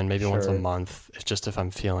 if even maybe once a sure. month. It's just if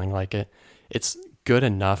I'm feeling like it. It's good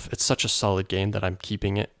enough. It's such a solid game that I'm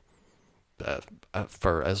keeping it uh,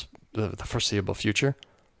 for as the foreseeable future.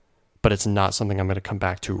 But it's not something I'm going to come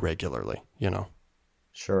back to regularly.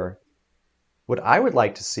 Sure. What I would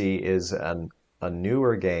like to see is a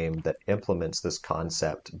newer game that implements this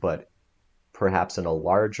concept, but perhaps in a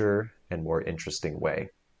larger and more interesting way.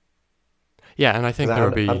 Yeah, and I Because think there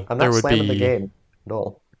would I'm there not would slamming the be. game at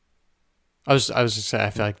all. I was just saying I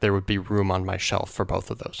feel like there would be room on my shelf for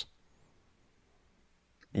both of those.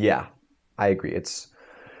 Yeah, I agree. It's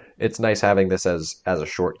nice having this as a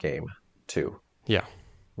short game too. Yeah.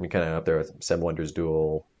 I mean, kind of up there with Seven Wonders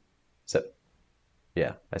Duel. Se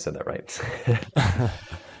yeah, I said that right.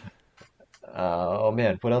 Oh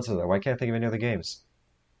man, what else is there? Why can't I think of any other games?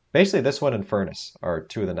 Basically, this one and Furnace are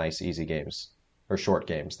two of the nice easy games or short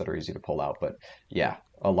games that are easy to pull out. But yeah,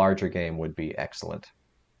 a larger game would be excellent.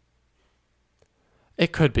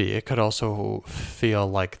 It could be. It could also feel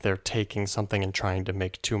like they're taking something and trying to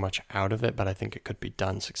make too much out of it, but I think it could be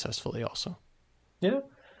done successfully also. Yeah,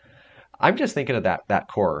 I'm just thinking of that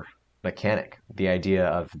core mechanic. The idea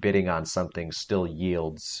of bidding on something still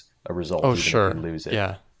yields a result Oh, even if you sure. lose it.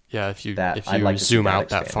 Yeah. Yeah, if you That if I'd you like to see zoom that out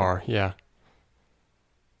that expanded. far, yeah.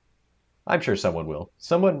 I'm sure someone will.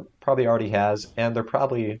 Someone probably already has, and there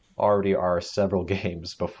probably already are several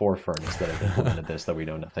games before Furnace that have implemented this that we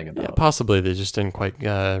know nothing Yeah, about. possibly they just didn't quite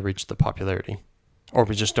reach the popularity. Or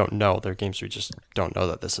we just don't know. They're games we just don't know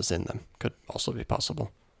that this is in them. Could also be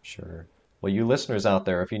possible. Sure. Well, you listeners out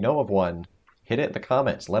there, if you know of one, hit it in the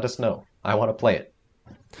comments. Let us know. I want to play it.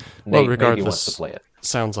 Well, Nate maybe wants to regardless, play it.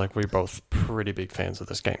 sounds like we're both pretty big fans of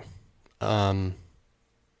this game. Um,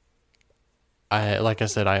 like I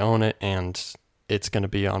said, I own it, and it's going to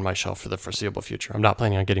be on my shelf for the foreseeable future. I'm not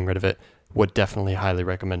planning on getting rid of it. Would definitely highly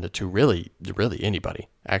recommend it to really anybody.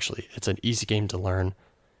 Actually, it's an easy game to learn.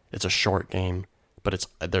 It's a short game, but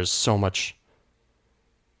there's so much.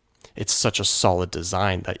 It's such a solid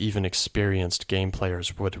design that even experienced game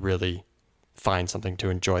players would really find something to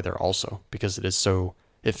enjoy there also, because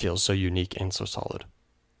it feels so unique and so solid.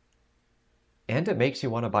 And it makes you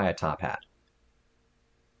want to buy a top hat.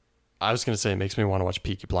 I was going to say it makes me want to watch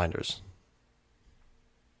Peaky Blinders.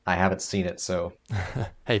 I haven't seen it, so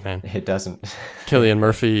Hey man, it doesn't. Cillian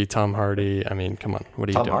Murphy, Tom Hardy. I mean, come on, what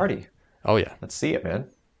are you Tom doing? Hardy. Oh yeah. Let's see it, man.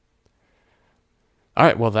 All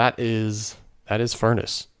right. Well, that is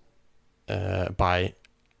Furnace by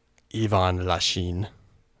Ivan Lashin.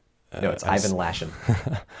 No, it's Ivan Lashin.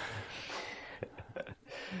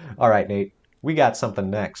 All right, Nate. We got something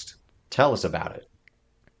next. Tell us about it.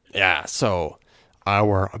 Yeah. So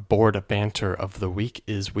our board banter of the week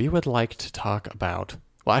is we would like to talk about.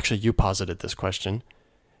 Well, actually, you posited this question.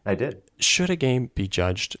 I did. Should a game be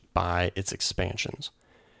judged by its expansions?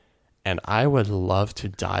 And I would love to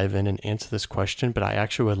dive in and answer this question, but I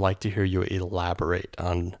actually would like to hear you elaborate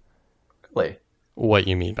on Really? what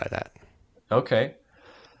you mean by that. Okay.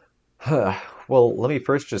 Well, let me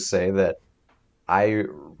first just say that I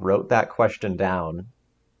wrote that question down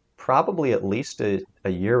probably at least a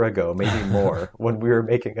year ago, maybe more, when we were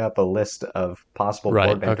making up a list of possible Right,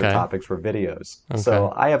 board banter okay. topics for videos. Okay.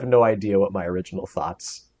 So I have no idea what my original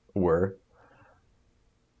thoughts were.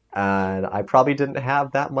 And I probably didn't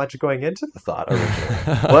have that much going into the thought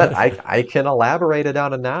originally. But I can elaborate it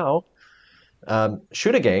on it now.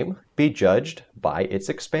 Should a game be judged by its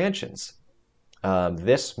expansions?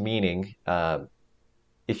 This meaning,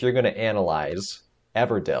 if you're going to analyze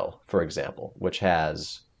Everdell, for example, which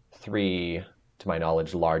has 3, to my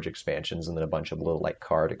knowledge, large expansions and then a bunch of little like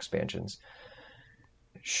card expansions,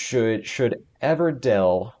 should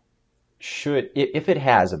Everdell if it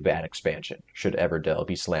has a bad expansion, should Everdell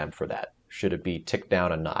be slammed for that? Should it be ticked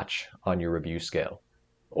down a notch on your review scale?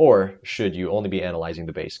 Or should you only be analyzing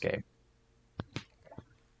the base game?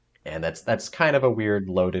 And that's kind of a weird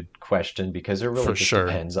loaded question because it really For just sure.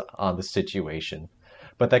 depends on the situation.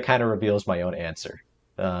 But that kind of reveals my own answer.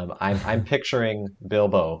 I'm picturing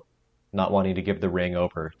Bilbo not wanting to give the ring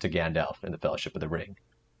over to Gandalf in the Fellowship of the Ring.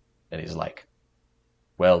 And he's like,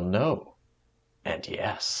 well, no. And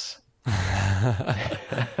yes.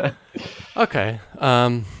 Okay.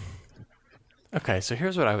 Okay. So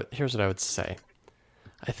here's what I would say.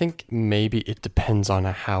 I think maybe it depends on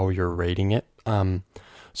how you're rating it.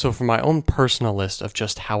 So for my own personal list of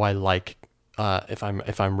just how I like, if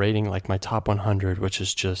I'm rating like my top 100, which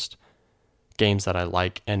is just games that I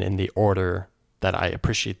like, and in the order that I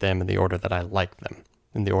appreciate them, in the order that I like them,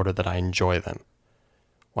 in the order that I enjoy them.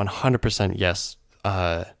 100% yes.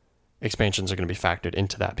 Expansions are going to be factored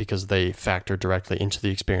into that because they factor directly into the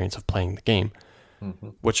experience of playing the game,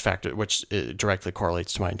 which directly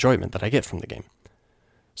correlates to my enjoyment that I get from the game.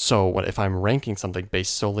 So if I'm ranking something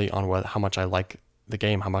based solely on how much I like the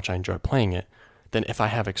game, how much I enjoy playing it, then if I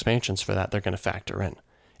have expansions for that, they're going to factor in.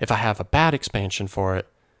 If I have a bad expansion for it,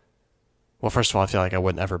 well, first of all, I feel like I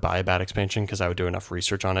wouldn't ever buy a bad expansion because I would do enough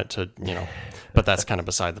research on it to, but that's kind of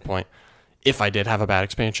beside the point. If I did have a bad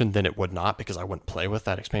expansion, then it would not because I wouldn't play with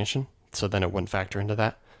that expansion. So then it wouldn't factor into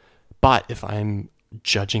that. But if I'm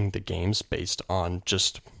judging the games based on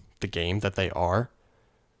just the game that they are,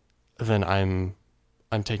 then I'm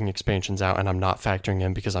taking expansions out and I'm not factoring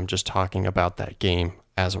in because I'm just talking about that game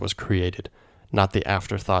as it was created, not the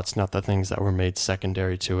afterthoughts, not the things that were made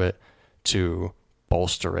secondary to it to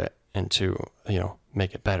bolster it and to,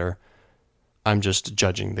 make it better. I'm just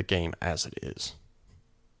judging the game as it is.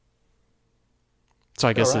 So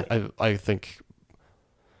I guess Right. I think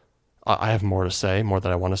I have more to say, more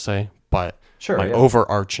that I want to say, but Sure, my yeah.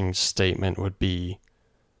 overarching statement would be,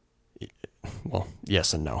 well,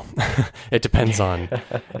 yes and no. It depends on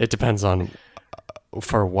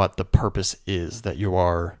for what the purpose is that you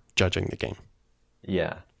are judging the game.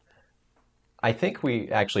 Yeah. I think we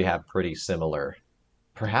actually have pretty similar,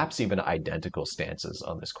 perhaps even identical stances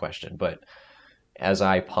on this question. But as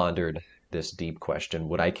I pondered this deep question,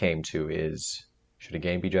 what I came to is should a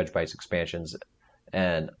game be judged by its expansions?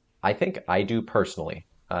 And I think I do personally.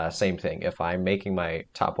 Same thing. If I'm making my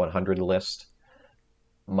top 100 list,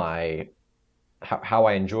 my how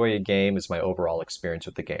I enjoy a game is my overall experience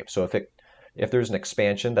with the game. So if there's an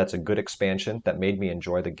expansion that's a good expansion that made me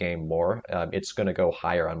enjoy the game more, it's going to go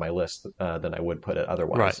higher on my list than I would put it Right.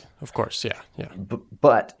 otherwise. Of course. Yeah. Yeah.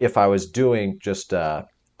 But if I was doing just a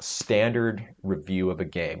standard review of a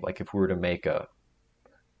game, like if we were to make a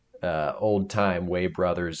old time Way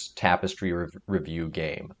Brothers Tapestry review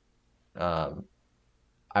game, um,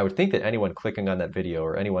 I would think that anyone clicking on that video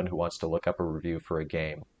or anyone who wants to look up a review for a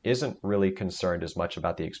game isn't really concerned as much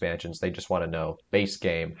about the expansions. They just want to know base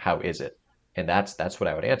game, how is it? And that's what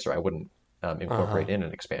I would answer. I wouldn't Uh-huh. incorporate in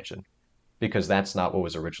an expansion because that's not what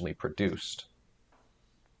was originally produced.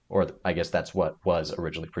 Or I guess that's what was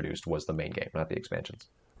originally produced was the main game, not the expansions.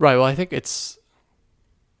 Right. Well, I think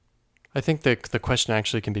the question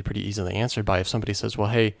actually can be pretty easily answered by if somebody says, "Well,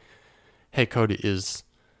 hey, Cody, is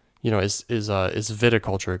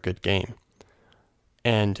viticulture a good game?"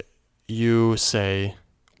 And you say,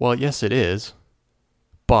 "Well, yes, it is,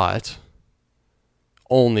 but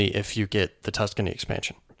only if you get the Tuscany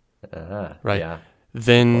expansion." Right? Yeah, good point.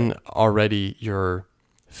 Then already you're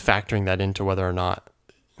factoring that into whether or not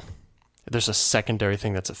there's a secondary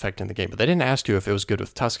thing that's affecting the game. But they didn't ask you if it was good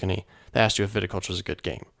with Tuscany. They asked you if viticulture is a good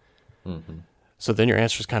game. Hmm. So then your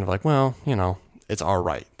answer is kind of like, well, it's all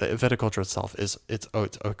right. The viticulture itself it's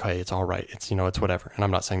okay, it's all right. It's whatever. And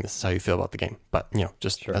I'm not saying this is how you feel about the game, but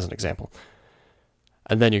just Sure. as an example.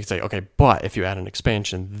 And then you can say, okay, but if you add an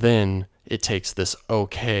expansion, then it takes this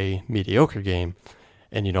okay, mediocre game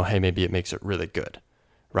and hey, maybe it makes it really good.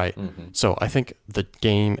 Right? Hmm. So I think the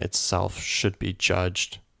game itself should be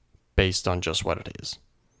judged based on just what it is.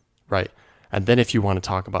 Right? And then if you want to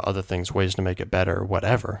talk about other things, ways to make it better,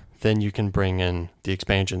 whatever, then you can bring in the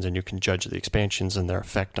expansions and you can judge the expansions and their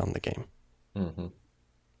effect on the game. Hmm.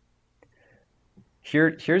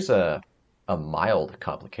 Here's a mild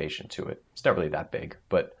complication to it. It's not really that big,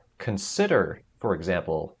 but consider, for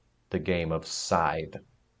example, the game of Scythe.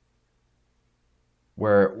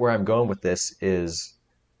 Where I'm going with this is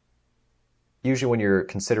usually when you're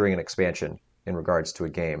considering an expansion in regards to a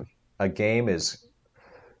game is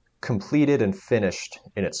completed and finished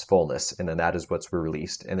in its fullness, and then that is what's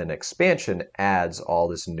released. And then expansion adds all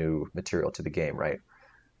this new material to the game, right?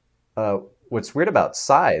 Uh, what's weird about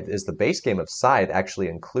Scythe is the base game of Scythe actually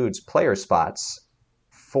includes player spots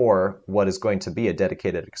for what is going to be a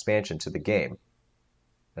dedicated expansion to the game.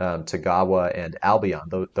 Tagawa and Albion,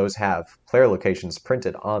 those have player locations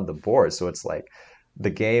printed on the board, so it's like the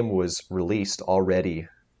game was released already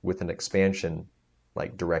with an expansion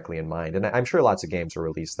like directly in mind. And I'm sure lots of games are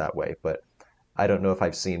released that way, but I don't know if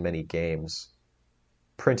I've seen many games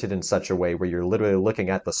printed in such a way where you're literally looking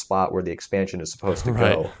at the spot where the expansion is supposed to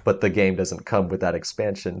Right. go, but the game doesn't come with that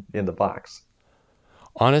expansion in the box.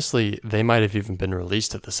 Honestly, they might have even been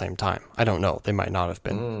released at the same time. I don't know. They might not have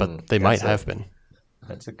been, but they might That's a have been.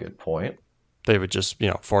 that's a good point. They would just,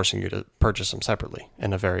 forcing you to purchase them separately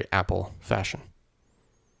in a very Apple fashion.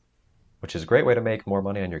 Which is a great way to make more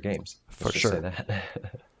money on your games. For Let's just say sure. that.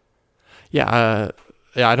 Yeah,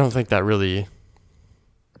 I don't think that really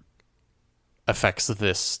affects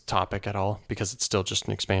this topic at all because it's still just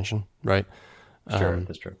an expansion, right? Sure, Um,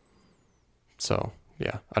 that's true. so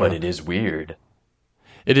yeah, I don't But know. it is weird.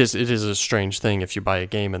 It is a strange thing if you buy a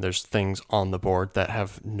game and there's things on the board that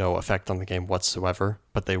have no effect on the game whatsoever,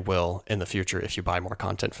 but they will in the future if you buy more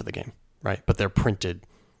content for the game, right? But they're printed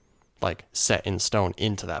like set in stone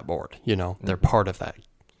into that board, they're Hmm. part of that.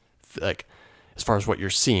 Like as far as what you're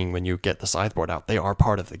seeing when you get the scythe board out, they are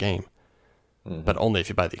part of the game, but Hmm. only if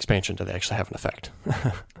you buy the expansion do they actually have an effect.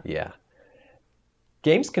 Yeah.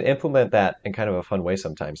 Games can implement that in kind of a fun way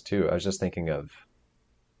sometimes too. I was just thinking of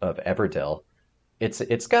Everdell.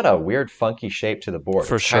 It's got a weird funky shape to the board.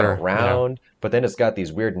 For It's kind of sure. Yeah. round, but then it's got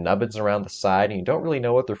these weird nubbins around the side, and you don't really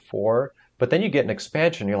know what they're for. But then you get an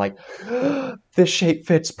expansion, you're like, this shape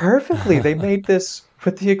fits perfectly. They made this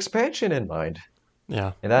with the expansion in mind.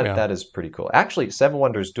 Yeah. And that Yeah. that is pretty cool. Actually, Seven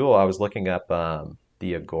Wonders Duel, I was looking up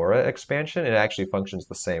the Agora expansion. It actually functions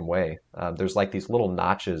the same way. There's like these little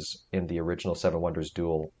notches in the original Seven Wonders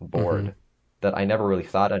Duel Hmm. board that I never really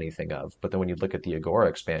thought anything of. But then when you look at the Agora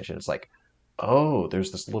expansion, it's like, oh,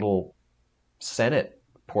 there's this little Senate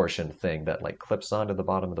portion thing that like clips onto the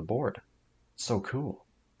bottom of the board. So cool.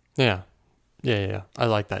 Yeah. Yeah. I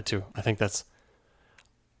like that too. I think that's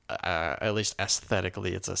at least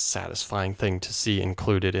aesthetically, it's a satisfying thing to see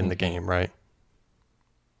included in the Hmm. game, right?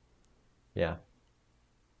 Yeah.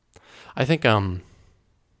 I think coming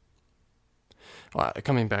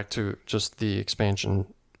back to just the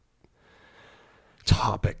expansion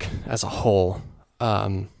topic as a whole,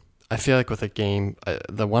 I feel like with a game,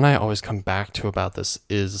 the one I always come back to about this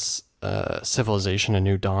is Civilization: A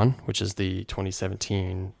New Dawn, which is the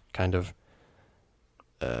 2017 kind of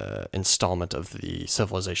installment of the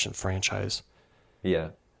Civilization franchise.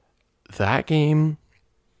 Yeah. That game,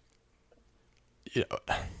 you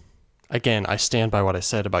know, again, I stand by what I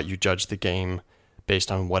said about you judge the game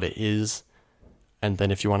based on what it is, and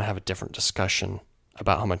then if you want to have a different discussion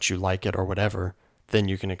about how much you like it or whatever, then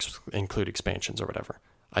you can include expansions or whatever.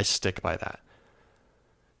 I stick by that,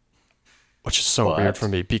 which is so weird for But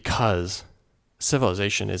me because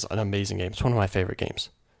Civilization is an amazing game. It's one of my favorite games.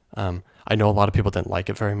 I know a lot of people didn't like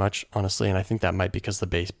it very much, honestly, and I think that might because the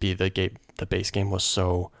base game was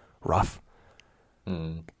so rough.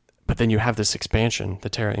 mm, But then you have this expansion, the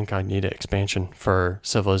Terra Incognita expansion for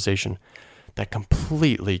Civilization, that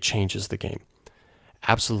completely changes the game.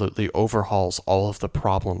 Absolutely overhauls all of the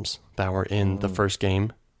problems that were in the mm, first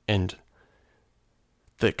game, and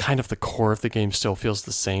the kind of the core of the game still feels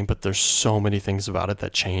the same, but there's so many things about it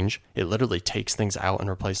that change. It literally takes things out and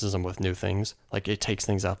replaces them with new things. Like it takes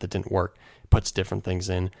things out that didn't work, puts different things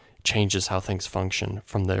in, changes how things function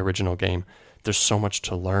from the original game. There's so much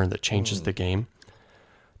to learn that changes the mm. game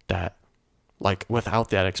that like without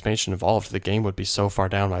that expansion involved, the game would be so far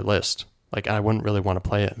down my list. Like I wouldn't really want to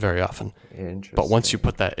play it very often. But once you Interesting.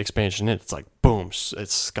 put that expansion in, it's like boom, it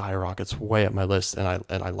skyrockets way up my list, and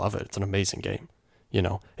I love it. It's an amazing game. You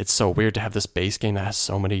know, it's so weird to have this base game that has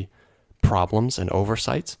so many problems and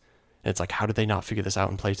oversights. And it's like, how did they not figure this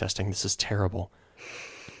out in playtesting? This is terrible.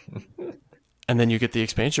 And then you get the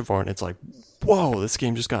expansion for it, and it's like, whoa, this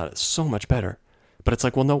game just got so much better. But it's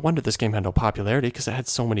like, well, no wonder this game had no popularity because it had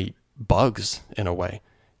so many bugs in a way,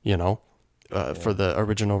 you know, for Yeah. the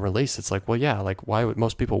original release. It's like, well, yeah, like why would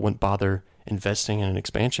most people wouldn't bother investing in an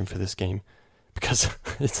expansion for this game? Because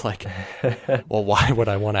it's like, well, why would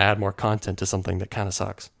I want to add more content to something that kind of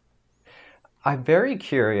sucks? I'm very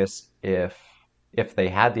curious if they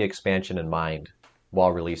had the expansion in mind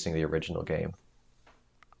while releasing the original game.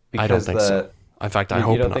 I don't Because think so. In fact, I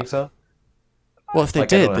you hope don't think not. so? Well, if they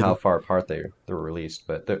Like I don't did, know how then far apart they were released,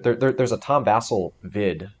 but there's a Tom Bassel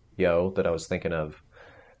vid, that I was thinking of,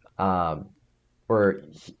 um, where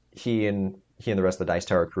he and the rest of the Dice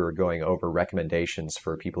Tower crew are going over recommendations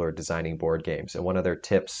for people who are designing board games, and one of their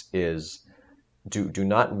tips is do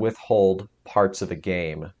not withhold parts of a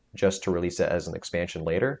game just to release it as an expansion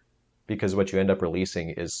later, because what you end up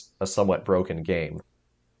releasing is a somewhat broken game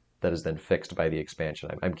that is then fixed by the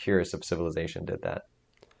expansion. I'm curious if Civilization did that.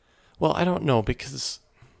 well, I don't know because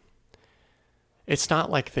it's not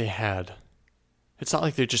like they had. It's not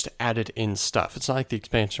like they just added in stuff. It's not like the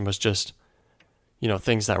expansion was just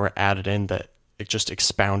things that were added in that it just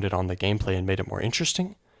expounded on the gameplay and made it more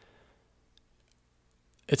interesting.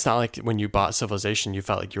 It's not like when you bought Civilization, you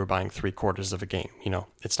felt like you were buying three-quarters of a game.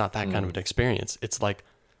 It's not that kind of Mm, an experience. It's like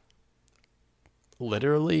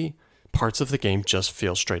literally parts of the game just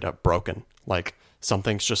feel straight up broken. Like some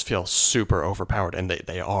things just feel super overpowered, and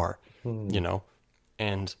they are, hmm, you know?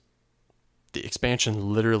 And the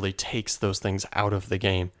expansion literally takes those things out of the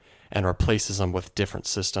game and replaces them with different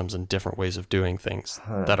systems and different ways of doing things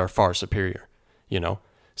huh. that are far superior, you know?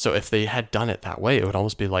 So if they had done it that way, it would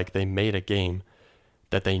almost be like they made a game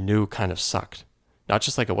that they knew kind of sucked. Not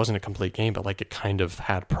just like it wasn't a complete game, but like it kind of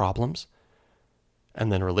had problems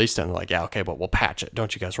and then released it and they're like, yeah, okay, but we'll patch it.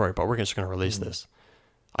 Don't you guys worry, but we're just going to release Hmm, this.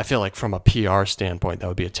 I feel like from a PR standpoint, that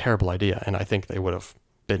would be a terrible idea. And I think they would have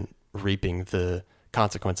been reaping the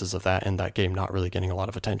consequences of that and that game not really getting a lot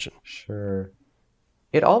of attention. sure.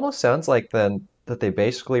 It almost sounds like then that they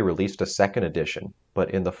basically released a second edition,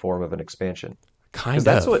 but in the form of an expansion. Because Kind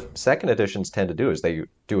that's of. what second editions tend to do, is they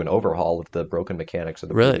do an overhaul of the broken mechanics of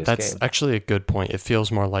the Really, previous that's game. actually a good point. It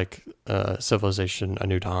feels more like Civilization: A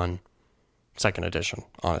New Dawn second edition,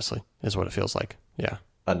 honestly, is what it feels like. Yeah.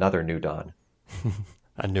 Another new Dawn.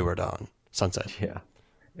 A newer Dawn. Sunset. Yeah,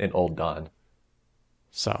 an old Dawn.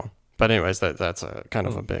 So, but anyways, that's a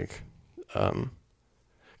Hmm, um,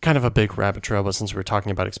 kind of a big rabbit trail. But since we were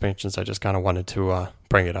talking about expansions, I just kind of wanted to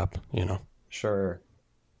bring it up. sure.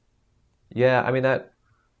 Yeah, I mean, that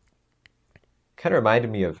kind of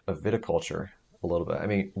reminded me of viticulture a little bit. I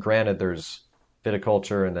mean, granted, there's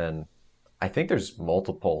viticulture, and then I think there's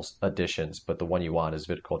multiple editions, but the one you want is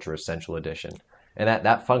Viticulture Essential Edition. And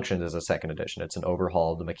that functions as a second edition. It's an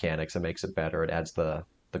overhaul of the mechanics. It makes it better. It adds the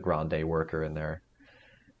Grande worker in there.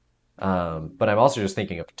 But I'm also just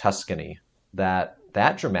thinking of Tuscany. That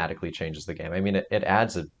dramatically changes the game. I mean, it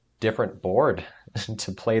adds a different board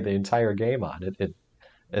to play the entire game on. It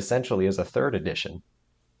essentially is a third edition,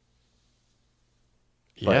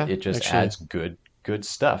 but Yeah, it just actually, adds good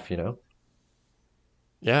stuff.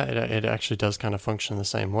 Yeah, it actually does kind of function the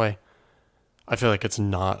same way. I feel like it's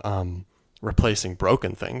not replacing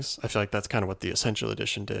broken things. I feel like that's kind of what the Essential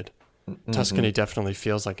Edition did. Mm-hmm. Tuscany definitely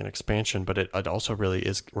feels like an expansion, but it also really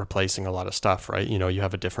is replacing a lot of stuff, right? You know, you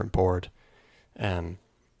have a different board.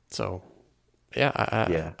 So, yeah,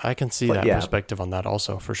 Yeah. I can see that Yeah. perspective on that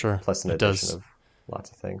also, for sure. Plus an It addition does, of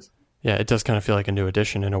lots of things. yeah, it does kind of feel like a new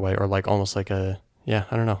edition in a way, or like almost like yeah,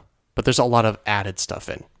 I don't know. But there's a lot of added stuff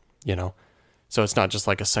in, you know? So it's not just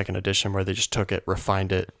like a second edition where they just took it,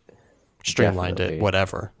 refined it, streamlined it, Definitely.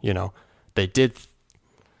 whatever, you know? They did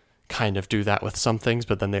kind of do that with some things,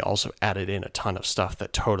 but then they also added in a ton of stuff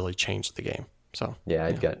that totally changed the game. So, Yeah,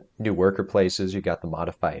 you've yeah. got new worker places, you got the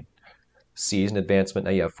modified season advancement.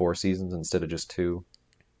 Now you have 4 seasons instead of just two.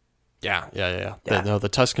 Yeah. Yeah, No, the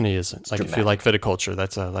Tuscany is it's like if you like dramatic.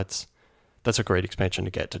 viticulture, that's a great expansion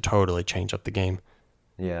to get to totally change up the game.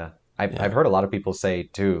 Yeah. I've Yeah. heard a lot of people say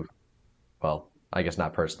too, well, I guess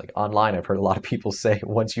not personally. Online, I've heard a lot of people say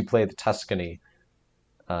once you play the Tuscany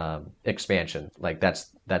expansion, like that's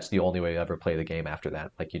the only way you ever play the game after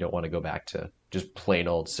that. Like you don't want to go back to just plain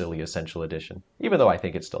old silly Essential Edition, even though I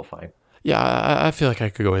think it's still fine. Yeah, I feel like I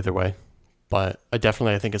could go either way, but I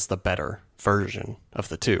think it's the better version of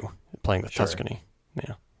the two, playing with Sure. Tuscany.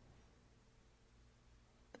 Yeah.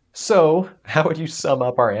 So, how would you sum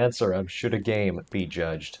up our answer of should a game be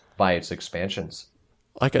judged by its expansions?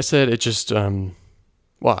 Like I said, it just well,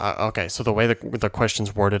 okay. So the way the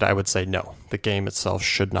question's worded, I would say no. The game itself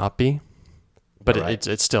should not be, but All right.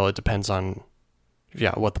 it still it depends on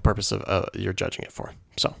yeah what the purpose of you're judging it for.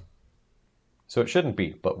 So So it shouldn't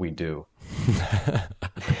be, but we do.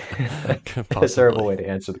 A terrible possibly. way to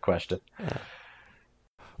answer the question.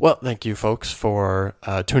 Well, thank you, folks, for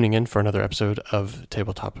tuning in for another episode of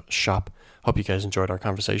Tabletop Shop. Hope you guys enjoyed our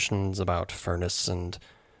conversations about Furnace and,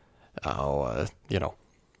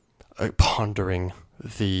 pondering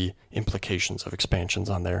the implications of expansions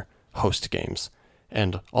on their host games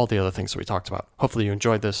and all the other things that we talked about. Hopefully, you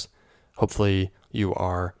enjoyed this. Hopefully, you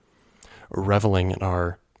are reveling in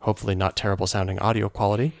our hopefully not terrible sounding audio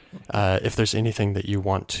quality. If there's anything that you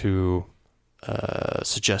want to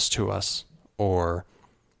suggest to us or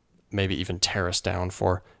maybe even tear us down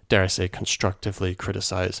for, dare I say, constructively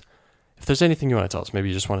criticize. If there's anything you want to tell us, maybe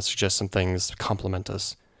you just want to suggest some things, compliment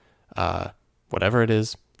us, whatever it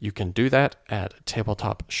is, you can do that at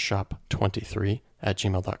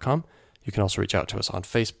tabletopshop23@gmail.com. You can also reach out to us on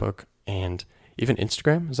Facebook and even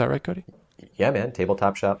Instagram. Is that right, Cody? Yeah, man.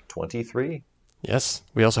 Tabletop Shop 23. Yes.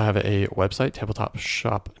 We also have a website,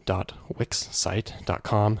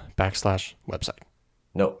 tabletopshop.wixsite.com/website.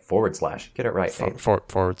 No, forward slash. Get it right, Nate.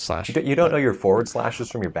 Forward slash. You don't know your forward slashes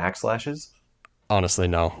from your backslashes? Honestly,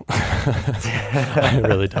 no. I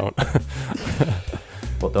really don't.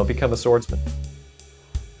 Well, don't become a swordsman.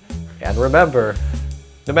 And remember,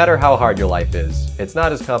 no matter how hard your life is, it's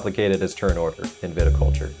not as complicated as turn order in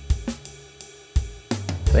viticulture.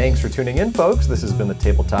 Thanks for tuning in, folks. This has been the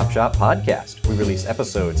Tabletop Shop Podcast. We release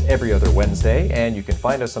episodes every other Wednesday, and you can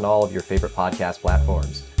find us on all of your favorite podcast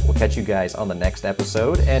platforms. We'll catch you guys on the next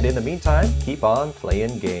episode, and in the meantime, keep on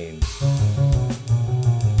playing games.